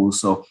rental pool.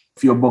 So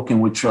if you're booking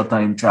with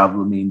Showtime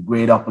Travel,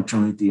 great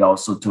opportunity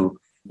also to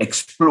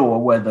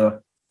explore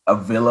whether a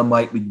villa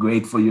might be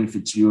great for you if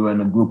it's you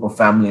and a group of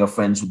family or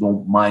friends who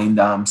don't mind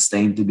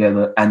staying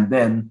together. And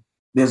then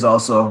there's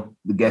also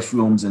the guest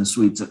rooms and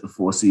suites at the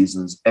Four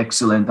Seasons.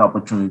 Excellent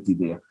opportunity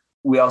there.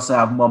 We also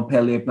have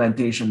Montpelier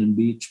Plantation and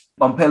Beach.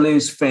 Montpelier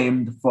is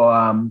famed for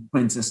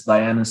Princess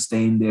Diana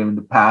staying there in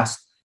the past.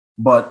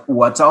 But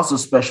what's also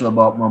special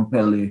about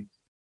Montpelier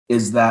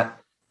is that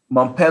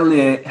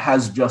Montpelier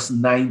has just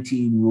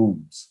 19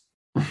 rooms.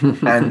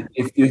 And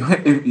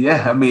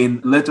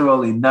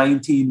literally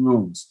 19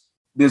 rooms.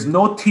 There's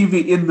no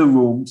TV in the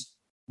rooms,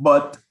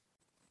 but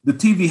the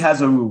TV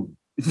has a room.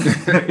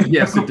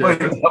 Yes, it does.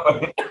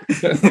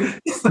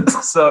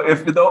 So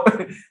if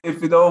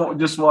you don't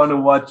just want to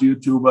watch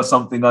YouTube or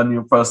something on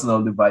your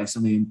personal device,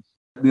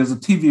 there's a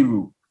TV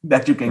room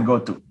that you can go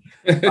to.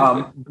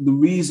 The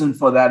reason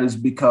for that is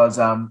because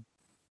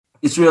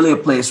it's really a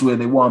place where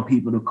they want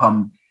people to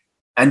come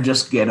and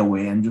just get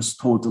away and just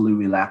totally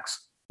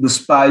relax. The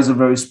spa is a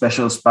very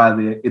special spa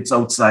there. It's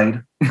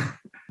outside.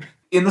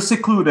 in the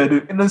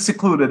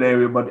secluded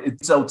area, but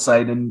it's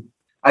outside. And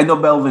I know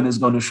Belvin is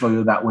going to show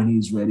you that when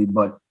he's ready,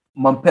 but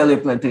Montpelier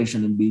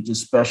Plantation and Beach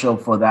is special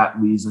for that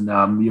reason.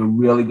 You're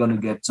really going to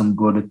get some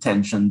good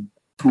attention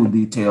to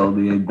detail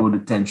there, good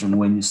attention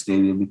when you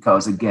stay there,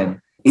 because again,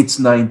 it's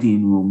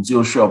 19 rooms.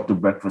 You'll show up to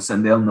breakfast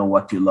and they'll know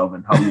what you love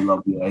and how you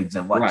love your eggs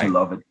and what you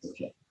love it.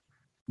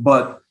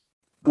 But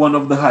one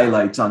of the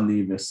highlights on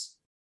Nevis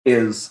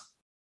is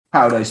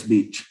Paradise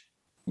Beach.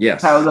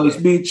 Yes. Paradise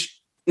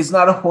Beach is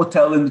not a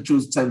hotel in the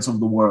true sense of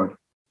the word.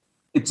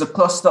 It's a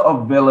cluster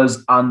of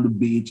villas on the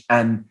beach,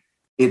 and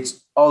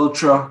it's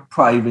ultra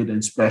private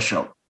and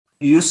special.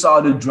 You saw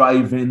the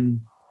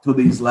drive-in to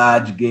these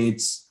large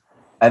gates,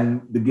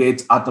 and the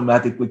gates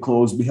automatically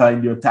close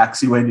behind your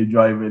taxi when you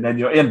drive in and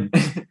you're in.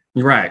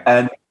 Right.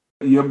 And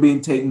you're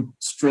being taken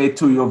straight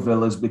to your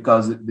villas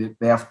because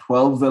they have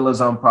 12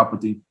 villas on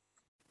property.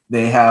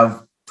 They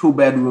have 2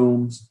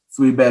 bedrooms,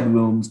 3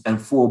 bedrooms,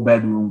 and 4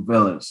 bedroom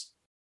villas.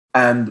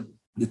 And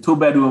the 2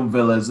 bedroom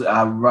villas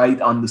are right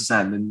on the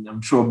sand. And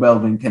I'm sure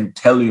Belvin can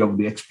tell you of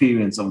the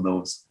experience of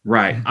those.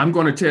 Right. I'm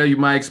going to tell you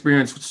my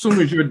experience as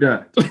soon as you're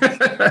done.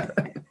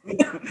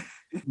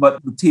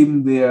 But the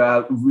team there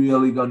are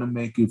really going to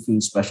make you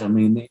feel special. I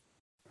mean,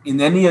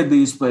 in any of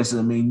these places,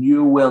 I mean,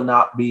 you will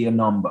not be a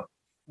number.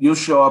 You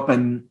show up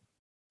and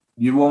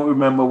you won't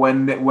remember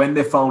when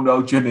they found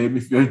out your name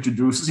if you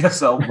introduce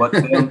yourself, but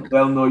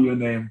they'll know your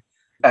name.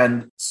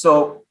 And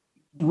so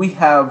we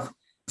have,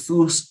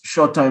 through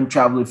Short-Time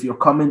Travel, if you're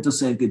coming to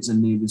St. Kitts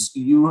and Nevis,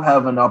 you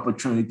have an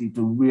opportunity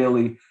to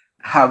really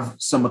have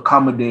some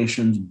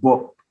accommodations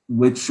booked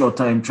with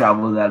Short-Time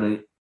Travel that are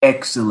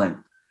excellent.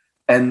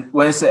 And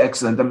when I say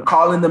excellent, I'm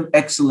calling them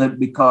excellent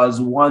because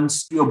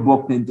once you're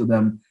booked into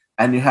them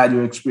and you had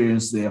your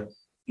experience there,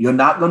 you're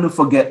not going to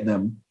forget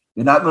them.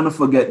 You're not going to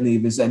forget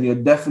Nevis, and you're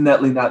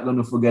definitely not going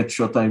to forget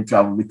Short-Time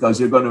Travel because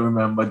you're going to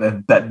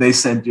remember that they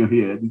sent you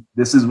here.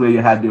 This is where you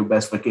had your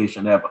best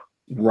vacation ever.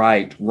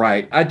 Right.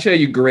 I tell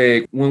you,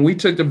 Greg, when we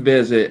took the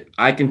visit,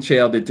 I can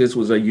tell that this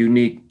was a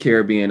unique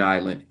Caribbean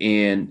island.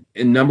 And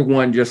number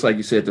one, just like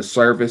you said, the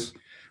service.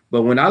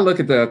 But when I look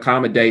at the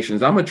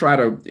accommodations, I'm going to try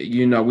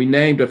to, we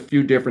named a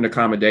few different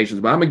accommodations,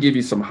 but I'm going to give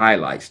you some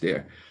highlights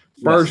there.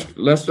 First,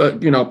 let's,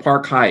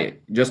 Park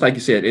Hyatt. Just like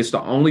you said, it's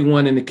the only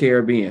one in the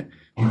Caribbean.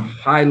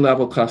 High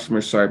level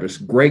customer service,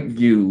 great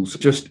views,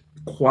 just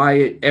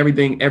quiet,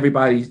 everything,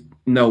 everybody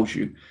knows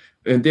you.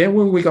 And then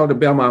when we go to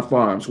Belmont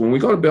Farms,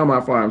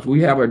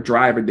 we have a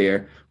driver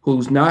there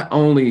who's not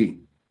only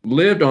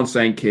lived on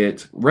St.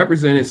 Kitts,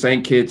 represented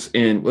St. Kitts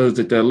in, was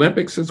it the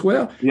Olympics as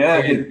well? Yeah,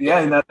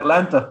 in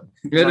Atlanta.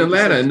 In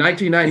Atlanta in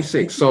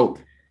 1996. So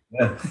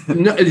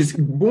it's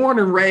born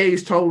and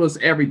raised, told us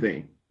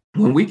everything.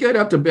 When we get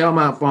up to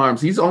Belmont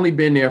Farms, he's only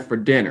been there for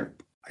dinner.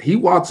 He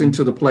walks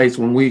into the place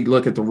when we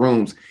look at the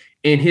rooms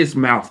and his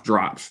mouth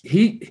drops.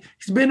 He's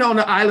been on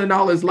the island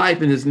all his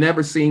life and has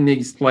never seen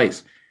this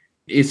place.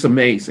 It's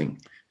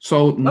amazing.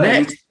 So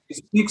next, it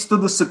speaks to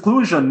the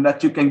seclusion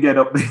that you can get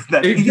up there.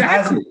 That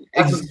exactly. He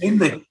hasn't been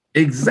there.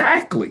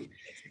 Exactly.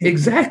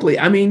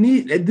 I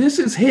mean, this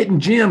is hidden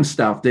gem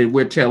stuff that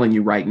we're telling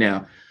you right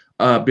now,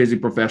 busy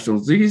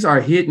professionals. These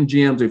are hidden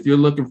gems. If you're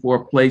looking for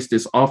a place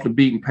that's off the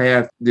beaten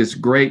path, that's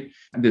great,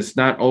 that's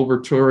not over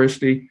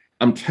touristy,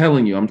 I'm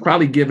telling you, I'm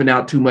probably giving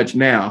out too much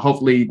now.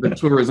 Hopefully the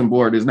tourism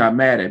board is not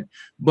mad at it.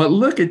 But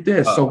look at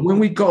this. So when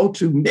we go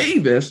to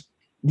Nevis,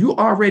 you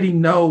already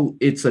know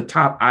it's a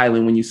top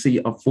island when you see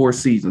a Four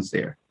Seasons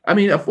there. I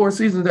mean, a Four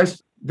Seasons,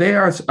 they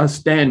are a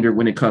standard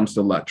when it comes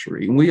to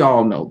luxury. And we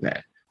all know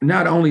that.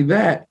 Not only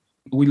that,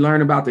 we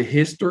learn about the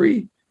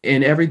history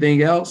and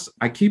everything else.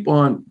 I keep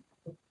on,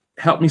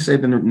 help me say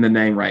the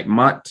name right.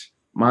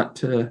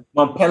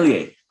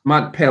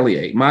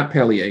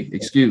 Montpelier,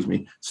 excuse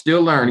me.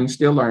 Still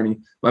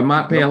learning. But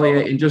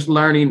Montpelier, and just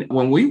learning,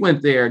 when we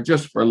went there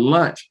just for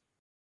lunch,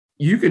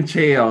 you can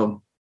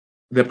tell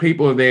the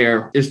people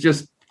there, it's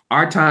just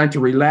our time to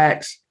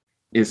relax.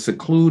 It's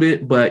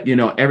secluded, but,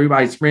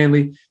 everybody's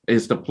friendly.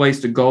 It's the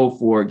place to go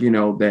for,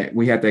 that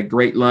we had that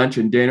great lunch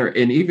and dinner.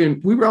 And even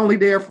we were only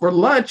there for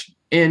lunch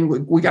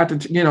and we got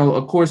to,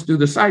 of course, do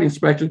the site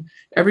inspection.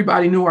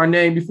 Everybody knew our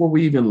name before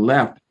we even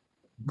left.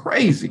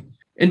 Crazy.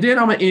 And then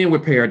I'm going to end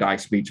with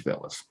Paradise Beach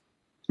Villas.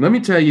 Let me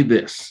tell you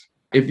this.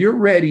 If you're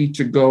ready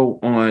to go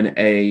on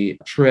a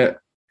trip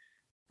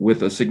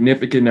with a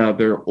significant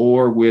other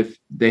or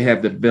they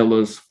have the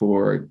villas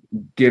for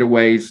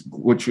getaways,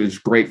 which is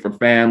great for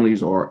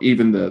families or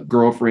even the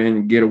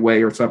girlfriend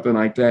getaway or something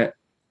like that,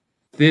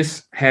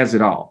 this has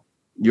it all.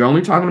 You're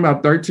only talking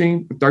about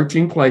 13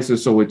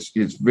 places, so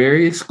it's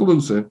very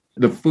exclusive.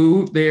 The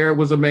food there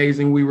was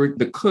amazing.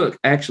 The cook,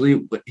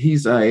 actually,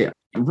 he's a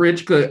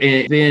rich cook,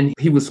 and then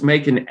he was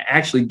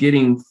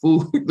getting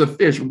food, the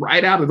fish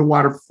right out of the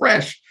water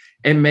fresh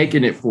and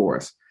making it for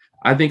us.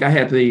 I think I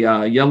had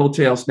the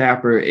yellowtail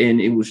snapper and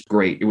it was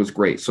great.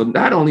 So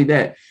not only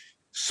that,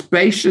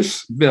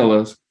 spacious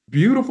villas,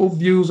 beautiful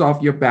views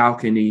off your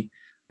balcony,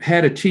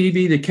 had a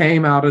TV that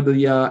came out of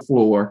the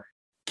floor,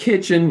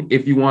 kitchen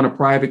if you want a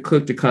private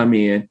cook to come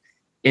in.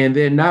 And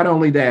then not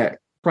only that,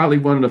 probably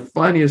one of the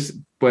funniest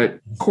but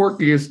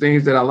quirkiest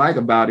things that I like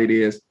about it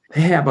is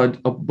they have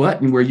a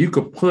button where you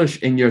could push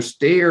and your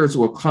stairs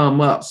will come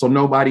up so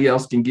nobody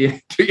else can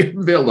get to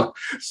your villa.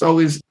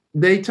 So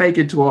they take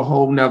it to a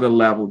whole nother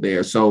level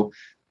there. So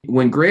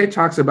when Greg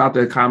talks about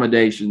the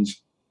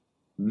accommodations,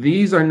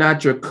 these are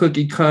not your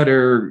cookie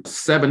cutter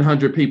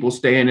 700 people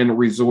staying in a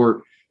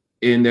resort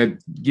and they're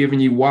giving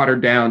you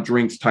watered down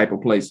drinks type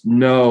of place.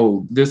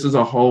 No, this is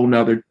a whole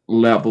nother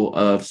level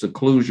of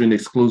seclusion,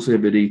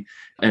 exclusivity,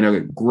 and a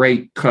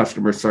great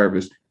customer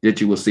service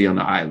that you will see on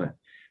the island.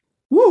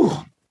 Woo!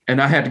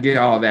 And I had to get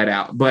all that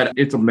out, but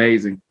it's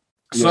amazing.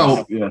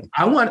 So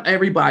I want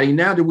everybody,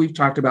 now that we've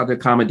talked about the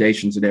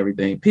accommodations and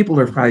everything, people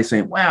are probably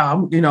saying,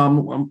 wow,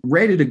 I'm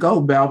ready to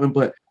go, Belvin,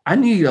 but I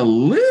need a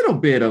little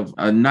bit of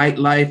a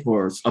nightlife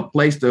or a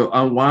place to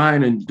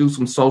unwind and do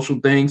some social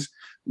things.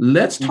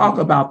 Let's talk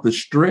about the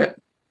Strip.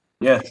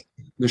 Yes.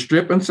 The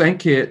Strip in St.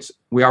 Kitts.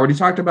 We already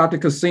talked about the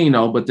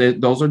casino, but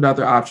those are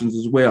other options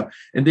as well.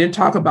 And then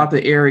talk about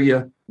the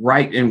area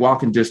right in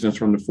walking distance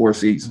from the Four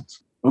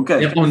Seasons.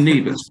 Okay. On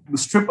Nevis. The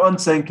Strip on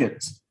St.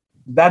 Kitts.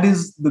 That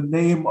is the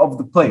name of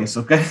the place,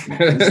 okay?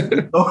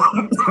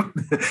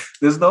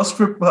 There's no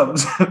strip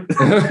clubs.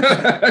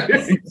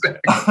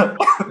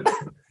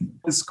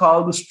 It's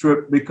called the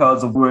Strip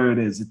because of where it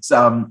is. It's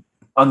on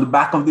the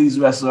back of these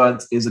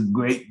restaurants is a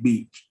great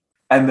beach.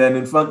 And then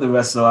in front of the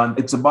restaurant,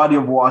 it's a body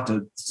of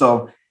water.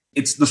 So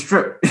it's the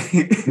Strip.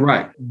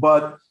 Right.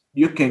 But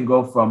you can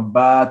go from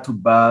bar to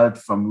bar,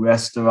 from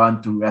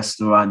restaurant to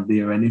restaurant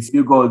there. And if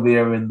you go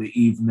there in the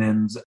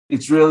evenings,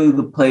 it's really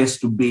the place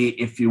to be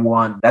if you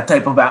want that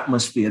type of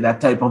atmosphere, that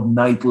type of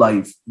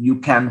nightlife. You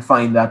can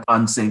find that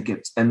on St.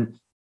 Kitts. And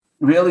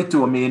really,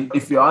 too, I mean,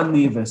 if you're on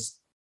Nevis,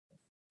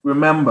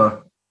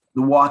 remember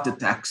the water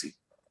taxi.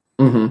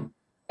 Mm-hmm.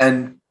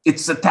 And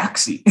it's a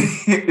taxi.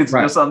 It's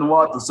just on the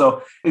water.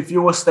 So if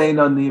you were staying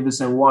on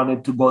Nevis and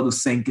wanted to go to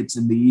St. Kitts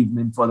in the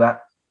evening for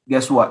that,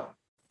 guess what?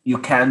 You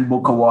can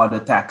book a water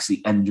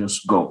taxi and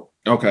just go.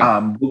 Okay.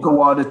 Book a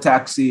water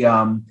taxi.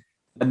 A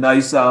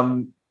nice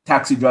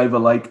taxi driver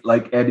like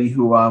Eddie,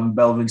 who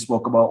Belvin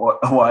spoke about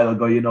a while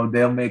ago.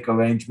 They'll make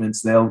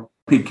arrangements. They'll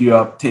pick you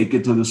up, take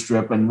you to the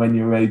Strip, and when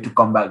you're ready to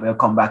come back, they'll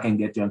come back and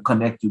get you and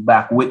connect you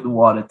back with the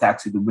water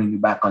taxi to bring you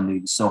back on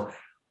Nevis. So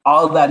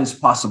all that is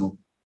possible.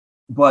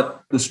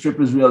 But the Strip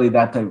is really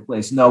that type of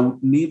place. Now,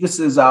 Nevis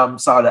is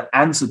sort of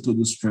answer to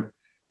the Strip,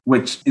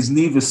 which is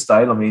Nevis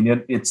style. I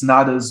mean, it's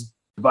not as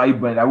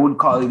vibrant. I wouldn't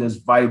call it as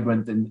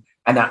vibrant and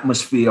an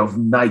atmosphere of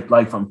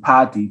nightlife and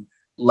party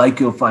like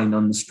you'll find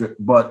on the Strip.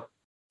 But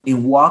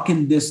in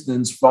walking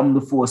distance from the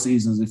Four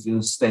Seasons, if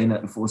you're staying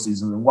at the Four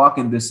Seasons, and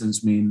walking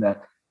distance mean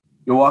that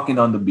you're walking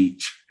on the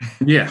beach.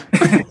 Yeah,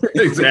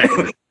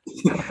 exactly.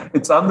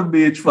 It's on the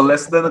beach for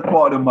less than a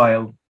quarter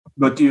mile.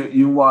 But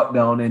you walk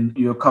down and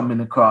you're coming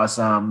across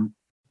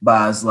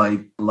bars like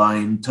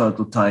Lime,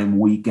 Turtle Time,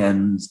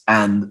 Weekends,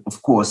 and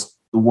of course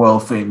the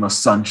world famous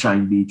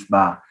Sunshine Beach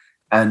Bar,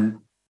 and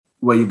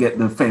where you get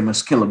the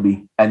famous Killer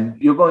Bee. And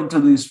you're going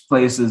to these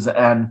places,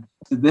 and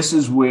this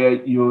is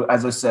where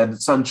as I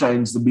said,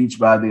 Sunshine's the beach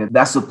bar there.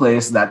 That's the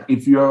place that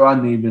if you're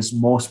on Nevis,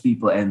 most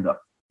people end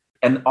up.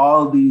 And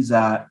all these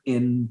are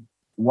in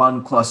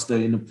one cluster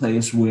in a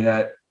place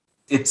where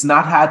it's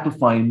not hard to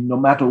find, no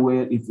matter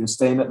where. If you're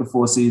staying at the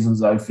Four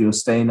Seasons or if you're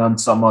staying on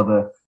some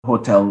other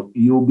hotel,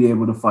 you'll be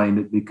able to find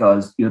it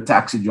because your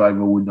taxi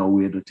driver would know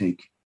where to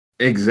take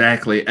you.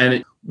 Exactly.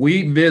 And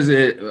we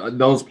visit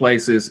those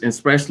places,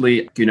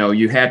 especially,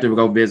 you had to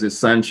go visit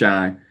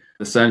Sunshine,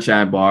 the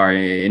Sunshine Bar.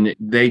 And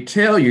they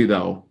tell you,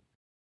 though,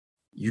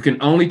 you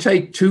can only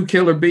take 2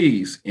 Killer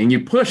Bees, and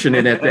you're pushing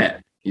it at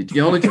that.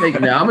 You only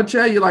take, now I'm going to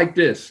tell you like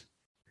this.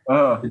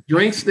 The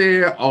drinks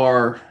there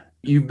are,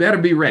 you better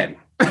be ready.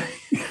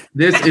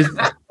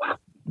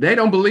 They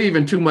don't believe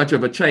in too much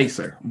of a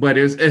chaser, but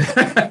it's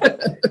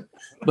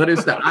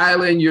the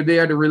island. You're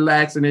there to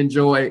relax and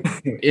enjoy,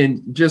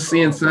 and just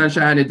seeing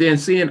Sunshine, and then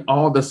seeing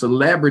all the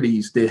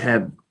celebrities that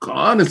have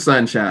gone to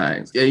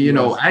Sunshine.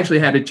 I actually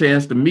had a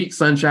chance to meet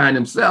Sunshine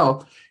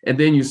himself, and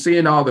then you're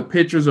seeing all the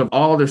pictures of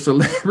all the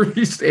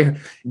celebrities there.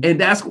 And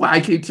that's why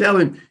I keep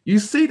telling you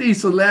see these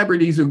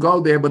celebrities who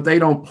go there, but they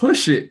don't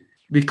push it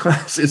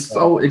because it's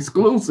so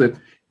exclusive.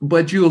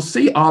 But you'll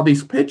see all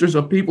these pictures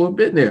of people who've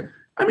been there.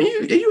 I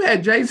mean, you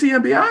had Jay-Z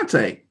and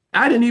Beyonce.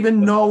 I didn't even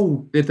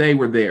know that they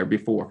were there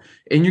before.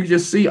 And you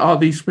just see all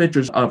these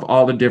pictures of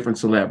all the different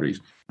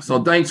celebrities.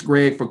 So thanks,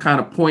 Greg, for kind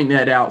of pointing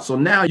that out. So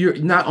now you're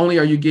not only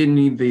are you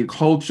getting the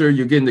culture,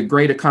 you're getting the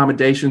great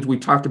accommodations. We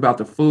talked about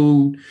the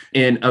food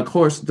and, of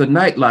course, the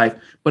nightlife.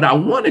 But I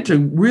wanted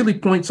to really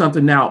point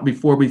something out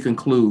before we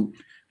conclude.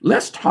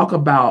 Let's talk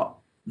about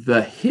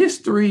the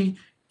history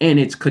and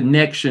its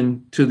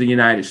connection to the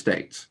United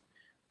States.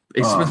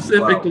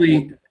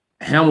 Specifically,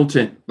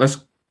 Hamilton.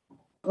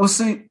 We'll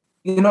see.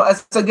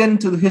 As I get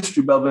into the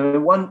history,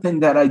 Belvin, one thing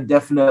that I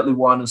definitely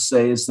want to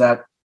say is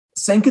that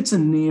St. Kitts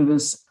and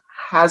Nevis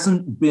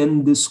hasn't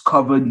been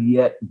discovered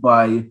yet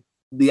by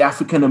the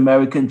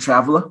African-American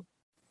traveler.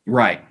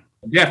 Right.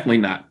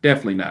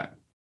 Definitely not.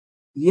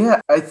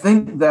 Yeah, I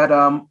think that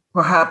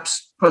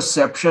perhaps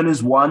perception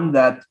is one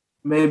that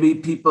maybe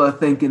people are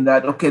thinking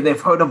that, okay,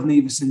 they've heard of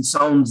Nevis and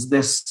sounds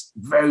this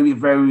very,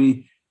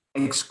 very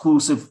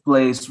exclusive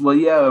place. Well,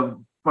 yeah,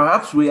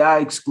 perhaps we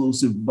are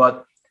exclusive,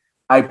 but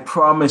I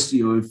promise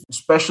you,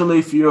 especially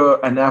if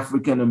you're an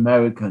African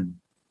American,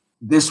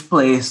 this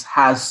place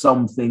has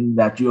something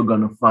that you're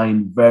going to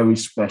find very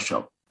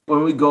special.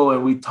 When we go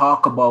and we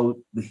talk about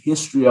the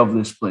history of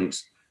this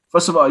place,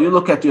 first of all, you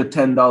look at your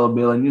 $10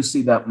 bill and you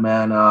see that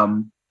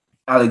man,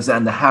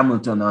 Alexander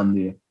Hamilton on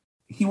there.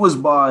 He was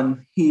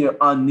born here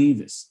on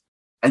Nevis.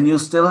 And you'll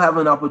still have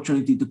an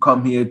opportunity to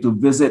come here to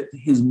visit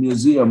his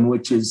museum,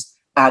 which is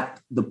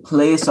at the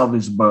place of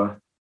his birth,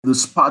 the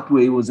spot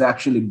where he was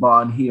actually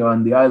born here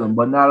on the island.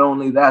 But not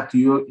only that,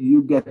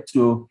 you get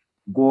to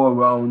go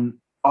around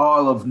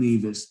all of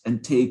Nevis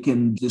and take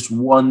in this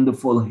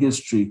wonderful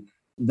history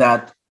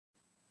that,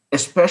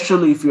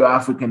 especially if you're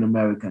African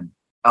American,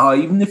 or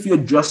even if you're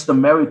just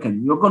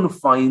American, you're going to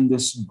find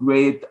this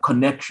great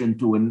connection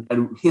to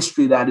a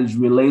history that is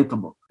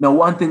relatable. Now,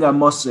 one thing I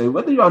must say,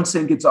 whether you're on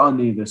St. Kitts or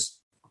Nevis,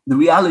 the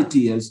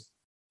reality is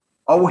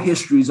our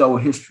history is our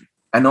history.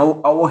 And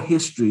our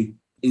history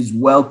is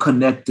well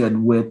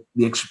connected with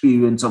the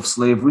experience of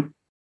slavery.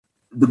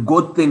 The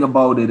good thing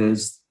about it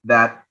is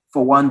that,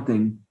 for one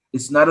thing,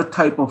 it's not a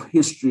type of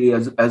history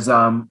as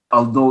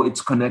although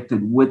it's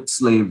connected with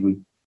slavery.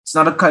 It's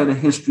not a kind of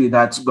history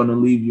that's going to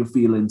leave you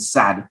feeling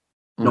sad.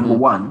 Mm-hmm. Number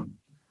one,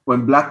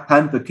 when Black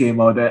Panther came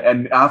out,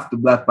 and after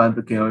Black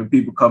Panther came out,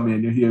 people come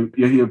in, you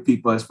hear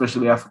people,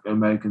 especially African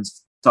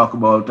Americans, talk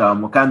about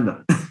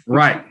Wakanda.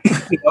 Right.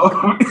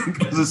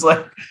 Because it's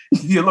like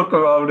you look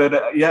around and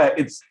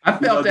it's. I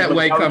felt that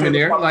way coming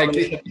there. Like,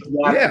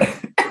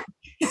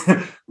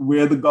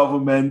 where the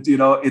government, you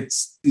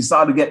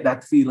start to get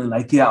that feeling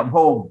like, I'm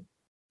home.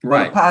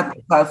 Right. But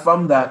apart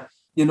from that,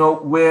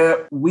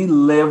 where we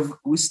live,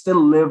 we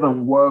still live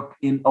and work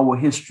in our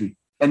history.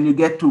 And you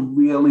get to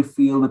really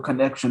feel the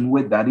connection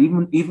with that.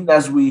 Even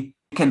as we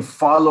can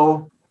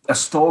follow a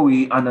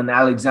story on an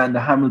Alexander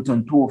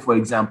Hamilton tour, for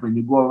example, and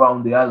you go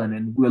around the island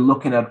and we're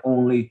looking at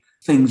only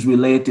things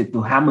related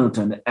to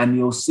Hamilton, and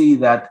you'll see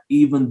that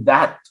even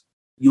that,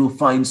 you'll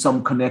find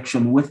some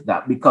connection with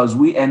that, because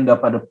we end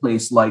up at a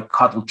place like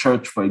Cottle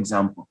Church, for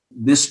example.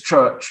 This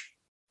church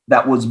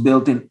that was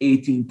built in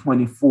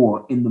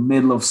 1824 in the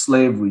middle of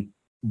slavery,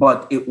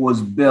 but it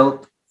was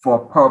built for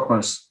a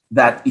purpose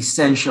that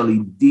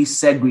essentially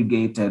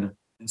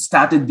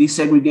started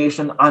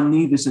desegregation on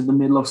Nevis in the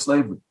middle of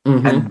slavery.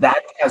 Mm-hmm. And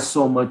that has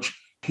so much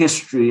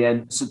history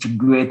and such a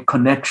great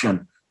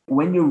connection.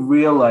 When you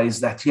realize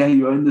that,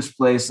 you're in this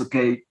place,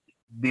 okay,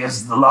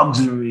 there's the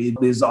luxury,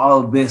 there's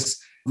all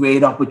this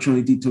great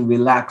opportunity to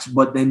relax,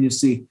 but then you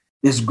see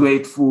there's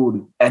great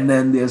food, and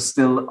then there's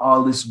still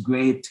all this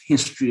great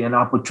history and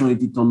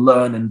opportunity to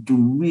learn and to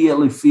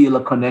really feel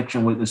a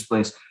connection with this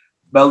place.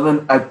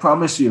 Belvin, I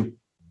promise you,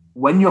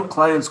 when your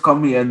clients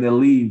come here and they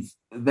leave,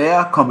 they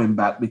are coming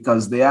back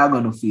because they are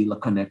going to feel a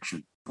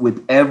connection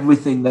with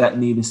everything that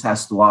Nevis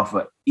has to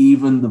offer,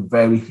 even the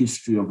very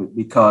history of it,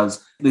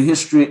 because the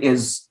history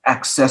is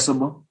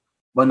accessible.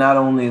 But not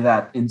only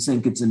that, in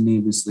St. Kitts and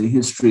Nevis, the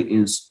history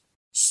is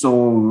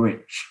so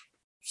rich,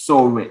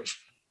 so rich.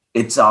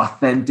 It's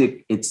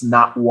authentic. It's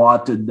not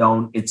watered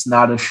down. It's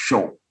not a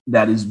show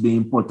that is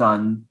being put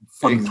on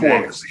for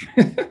tourists.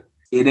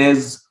 It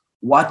is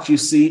what you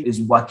see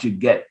is what you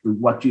get.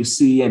 What you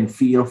see and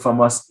feel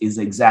from us is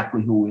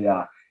exactly who we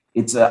are.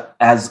 It's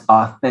as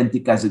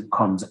authentic as it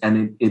comes.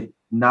 And it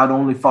not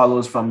only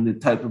follows from the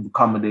type of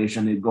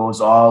accommodation, it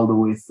goes all the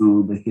way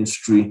through the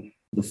history,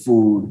 the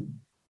food,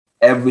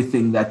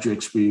 everything that you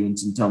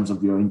experience in terms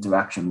of your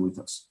interaction with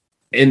us.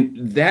 And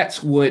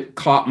that's what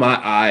caught my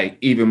eye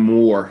even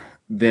more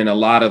than a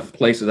lot of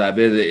places I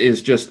visited,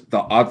 is just the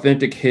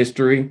authentic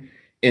history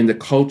and the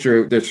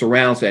culture that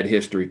surrounds that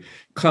history.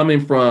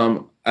 Coming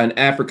from an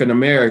African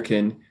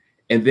American,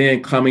 and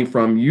then coming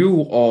from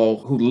you all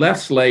who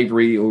left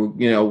slavery, or,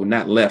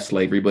 not left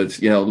slavery, but,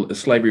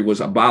 slavery was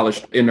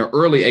abolished in the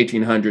early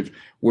 1800s,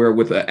 where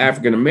with the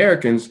African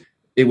Americans,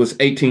 it was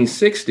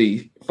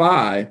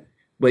 1865,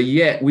 but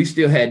yet we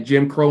still had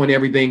Jim Crow and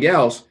everything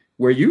else,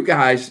 where you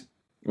guys,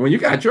 when you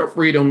got your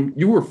freedom,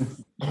 you were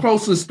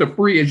closest to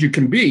free as you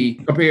can be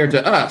compared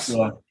to us.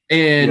 Yeah.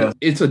 And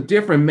It's a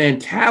different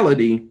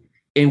mentality.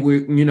 And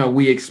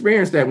we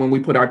experience that when we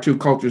put our two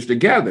cultures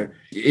together.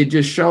 It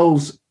just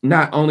shows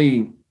not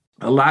only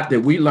a lot that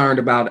we learned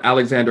about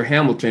Alexander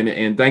Hamilton,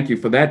 and thank you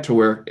for that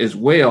tour as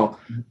well,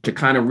 to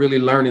kind of really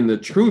learning the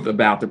truth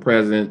about the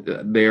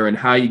president there and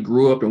how he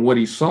grew up and what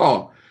he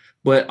saw,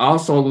 but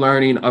also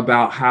learning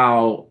about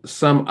how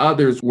some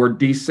others were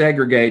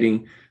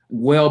desegregating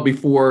well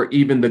before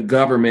even the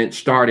government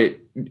started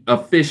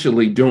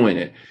officially doing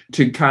it,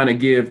 to kind of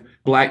give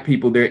Black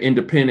people their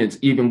independence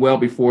even well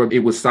before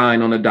it was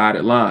signed on a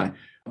dotted line.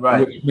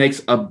 Right. Which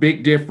makes a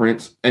big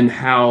difference in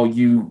how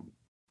you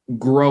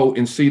grow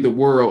and see the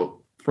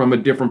world from a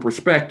different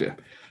perspective.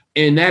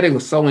 And that it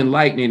was so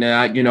enlightening.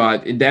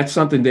 And that's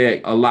something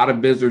that a lot of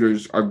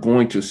visitors are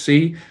going to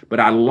see. But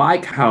I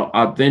like how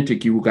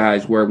authentic you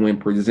guys were when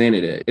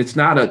presented it. It's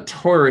not a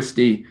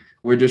touristy,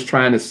 we're just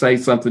trying to say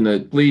something to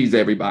please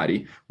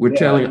everybody. We're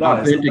telling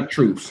authentic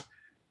truths.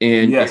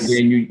 And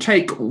then you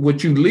take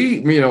what you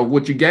leave,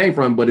 what you gain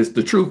from, but it's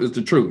the truth is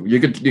the truth.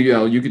 You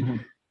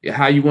could,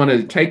 how you want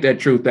to take that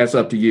truth, that's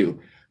up to you.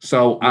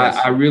 So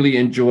I really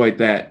enjoyed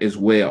that as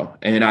well.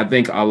 And I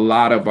think a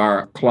lot of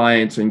our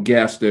clients and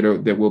guests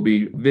that will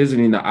be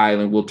visiting the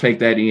island will take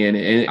that in.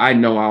 And I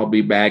know I'll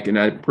be back, and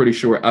I'm pretty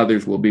sure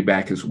others will be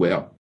back as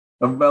well.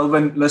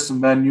 Belvin, listen,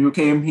 man, you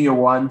came here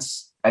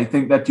once. I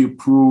think that you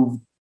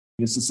proved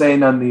It's the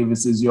saying on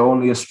Nevis is you're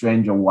only a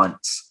stranger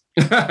once.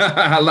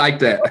 I like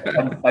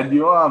that. And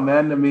you are,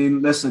 man. I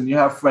mean, listen, you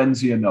have friends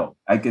here now.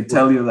 I can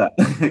tell you that.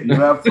 You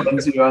have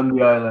friends here on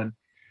the island.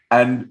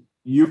 And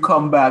you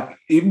come back,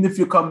 even if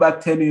you come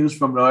back 10 years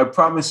from now, I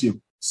promise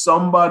you,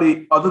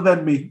 somebody other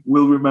than me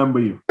will remember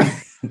you.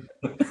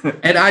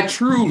 And I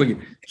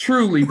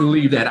truly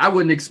believe that. I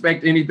wouldn't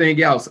expect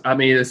anything else. I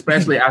mean,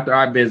 especially after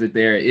our visit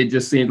there, it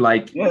just seemed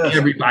like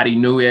everybody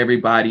knew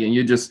everybody,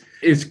 and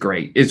it's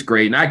great. It's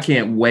great. And I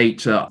can't wait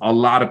to a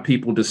lot of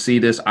people to see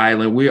this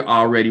island. We're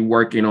already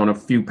working on a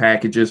few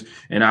packages,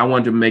 and I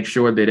wanted to make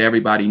sure that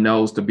everybody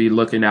knows to be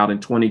looking out in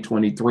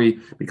 2023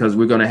 because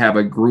we're going to have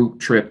a group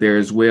trip there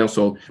as well.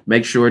 So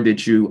make sure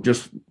that you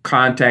just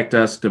contact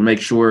us to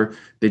make sure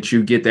that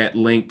you get that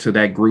link to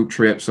that group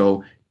trip.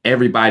 So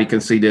everybody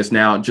can see this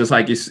now. Just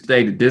like you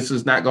stated, this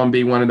is not going to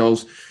be one of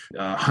those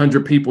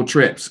 100 people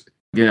trips.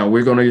 You know,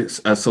 we're going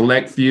to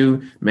select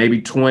few, maybe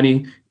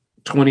 20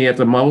 at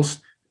the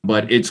most,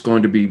 but it's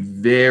going to be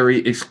very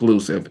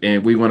exclusive.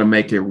 And we want to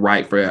make it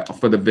right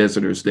for the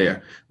visitors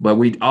there. But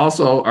we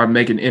also are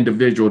making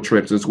individual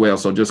trips as well.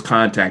 So just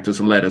contact us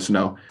and let us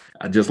know.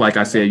 Just like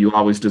I said, you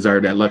always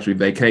deserve that luxury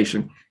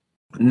vacation.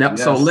 Now,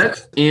 yes. So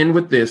let's end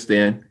with this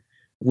then.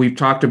 We've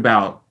talked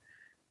about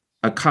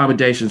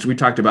accommodations. We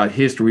talked about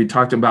history. We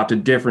talked about the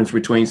difference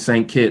between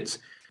St. Kitts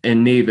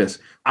and Nevis.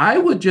 I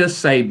would just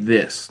say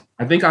this.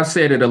 I think I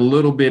said it a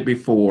little bit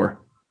before,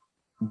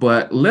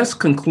 but let's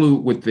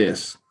conclude with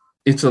this.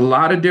 It's a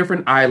lot of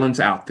different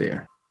islands out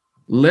there.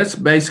 Let's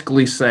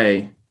basically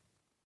say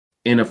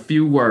in a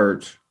few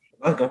words.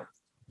 Okay.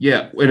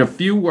 Yeah, in a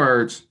few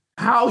words,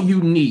 how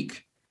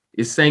unique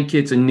is St.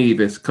 Kitts and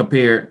Nevis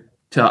compared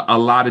to a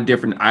lot of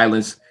different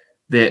islands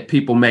that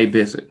people may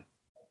visit?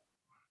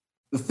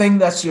 The thing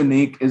that's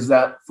unique is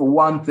that, for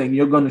one thing,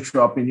 you're going to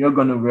show up and you're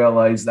going to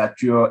realize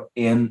that you're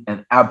in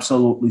an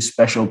absolutely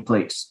special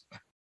place.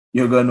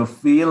 You're going to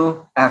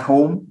feel at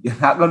home. You're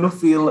not going to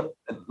feel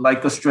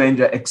like a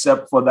stranger,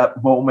 except for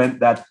that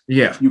moment that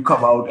you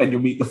come out and you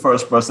meet the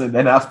first person.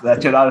 Then after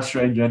that, you're not a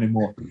stranger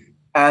anymore.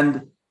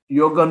 And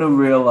you're going to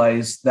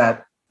realize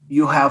that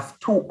you have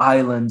two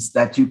islands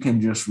that you can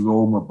just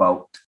roam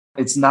about.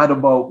 It's not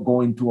about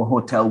going to a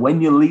hotel.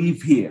 When you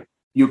leave here,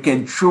 you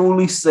can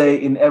truly say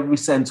in every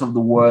sense of the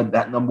word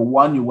that, number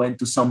one, you went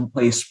to some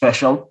place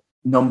special.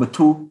 Number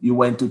two, you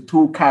went to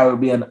two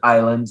Caribbean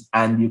islands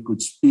and you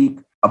could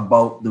speak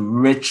about the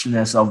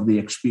richness of the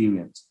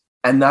experience.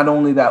 And not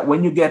only that,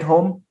 when you get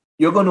home,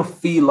 you're going to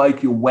feel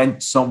like you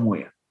went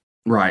somewhere.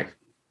 Right.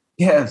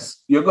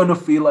 Yes, you're going to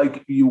feel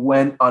like you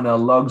went on a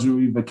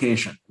luxury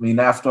vacation. I mean,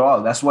 after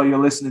all, that's why you're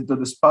listening to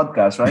this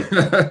podcast, right?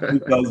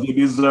 Because you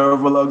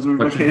deserve a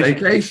luxury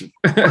vacation.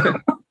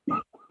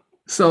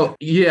 So,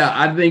 yeah,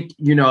 I think,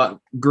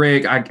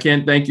 Greg, I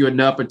can't thank you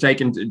enough for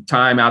taking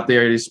time out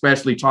there,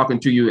 especially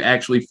talking to you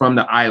actually from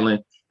the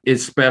island.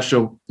 It's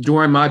special.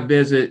 During my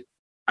visit,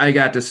 I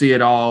got to see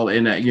it all.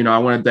 And, I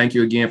want to thank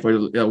you again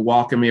for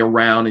walking me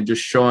around and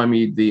just showing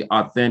me the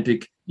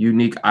authentic,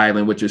 unique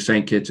island, which is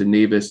St. Kitts and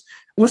Nevis.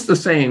 What's the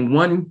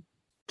saying?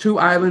 Two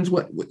islands?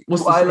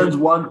 What's two islands,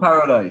 one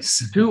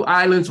paradise. 2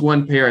 islands,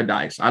 1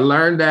 paradise. I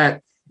learned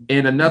that.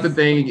 And another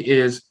thing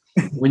is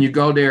when you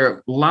go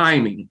there,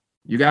 liming.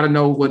 You got to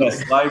know what.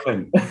 Yes,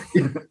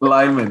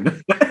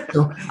 Lyman.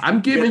 So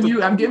I'm giving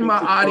my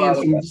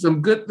audience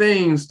some good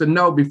things to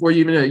know before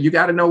you even. You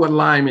got to know what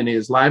Lyman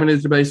is. Lyman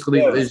is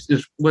basically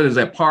is what is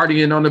that?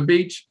 Partying on the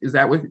beach? Is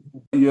that what?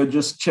 You're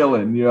just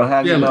chilling. You're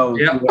hanging out.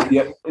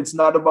 Yep. It's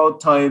not about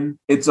time.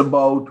 It's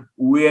about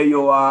where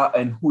you are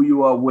and who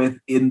you are with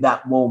in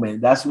that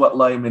moment. That's what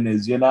Lyman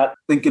is. You're not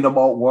thinking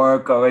about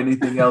work or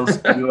anything else.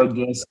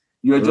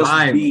 You're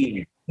just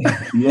being.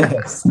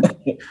 Yes.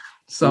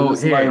 So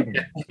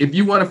if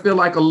you want to feel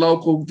like a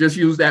local, just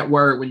use that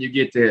word when you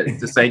get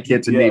to St.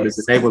 Kitts and Nevis,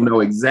 and they will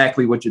know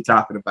exactly what you're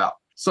talking about.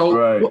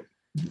 So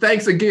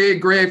thanks again,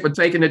 Greg, for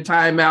taking the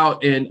time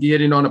out and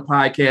getting on the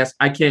podcast.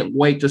 I can't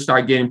wait to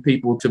start getting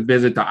people to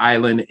visit the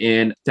island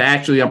and to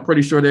actually, I'm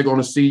pretty sure they're going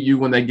to see you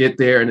when they get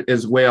there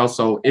as well.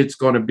 So it's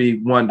going to be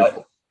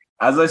wonderful.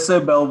 As I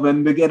said,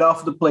 Belvin, to get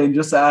off the plane,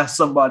 just ask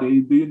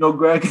somebody, do you know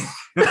Greg?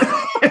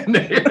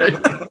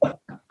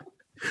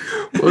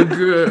 Well,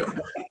 good.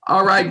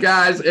 All right,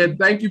 guys. And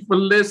thank you for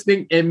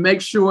listening. And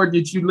make sure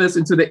that you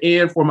listen to the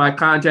end for my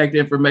contact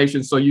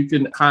information so you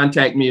can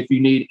contact me if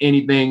you need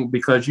anything,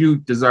 because you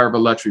deserve a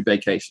luxury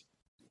vacation.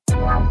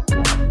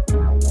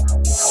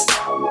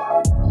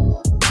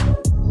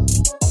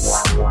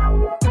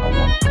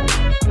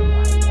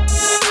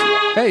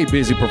 Hey,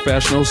 busy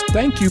professionals.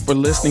 Thank you for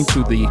listening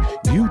to the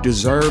You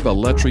Deserve a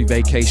Luxury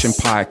Vacation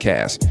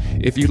podcast.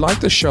 If you like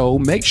the show,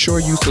 make sure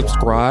you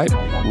subscribe,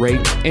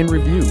 rate, and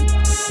review.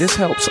 This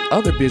helps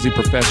other busy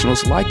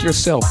professionals like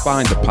yourself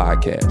find the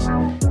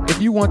podcast.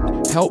 If you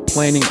want help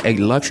planning a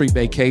luxury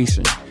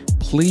vacation,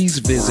 please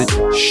visit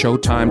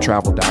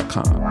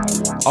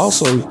ShowtimeTravel.com.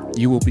 Also,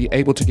 you will be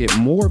able to get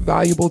more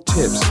valuable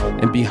tips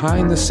and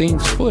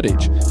behind-the-scenes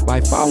footage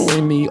by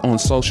following me on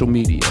social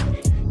media.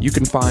 You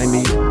can find me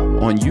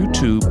on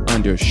YouTube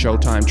under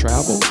Showtime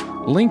Travel,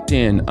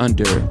 LinkedIn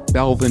under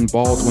Belvin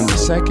Baldwin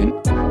II,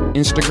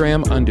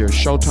 Instagram under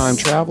Showtime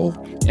Travel,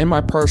 and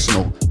my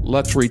personal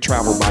Luxury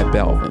Travel by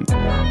Belvin.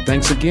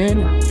 Thanks again,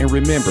 and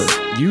remember,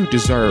 you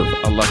deserve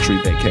a luxury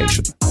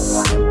vacation.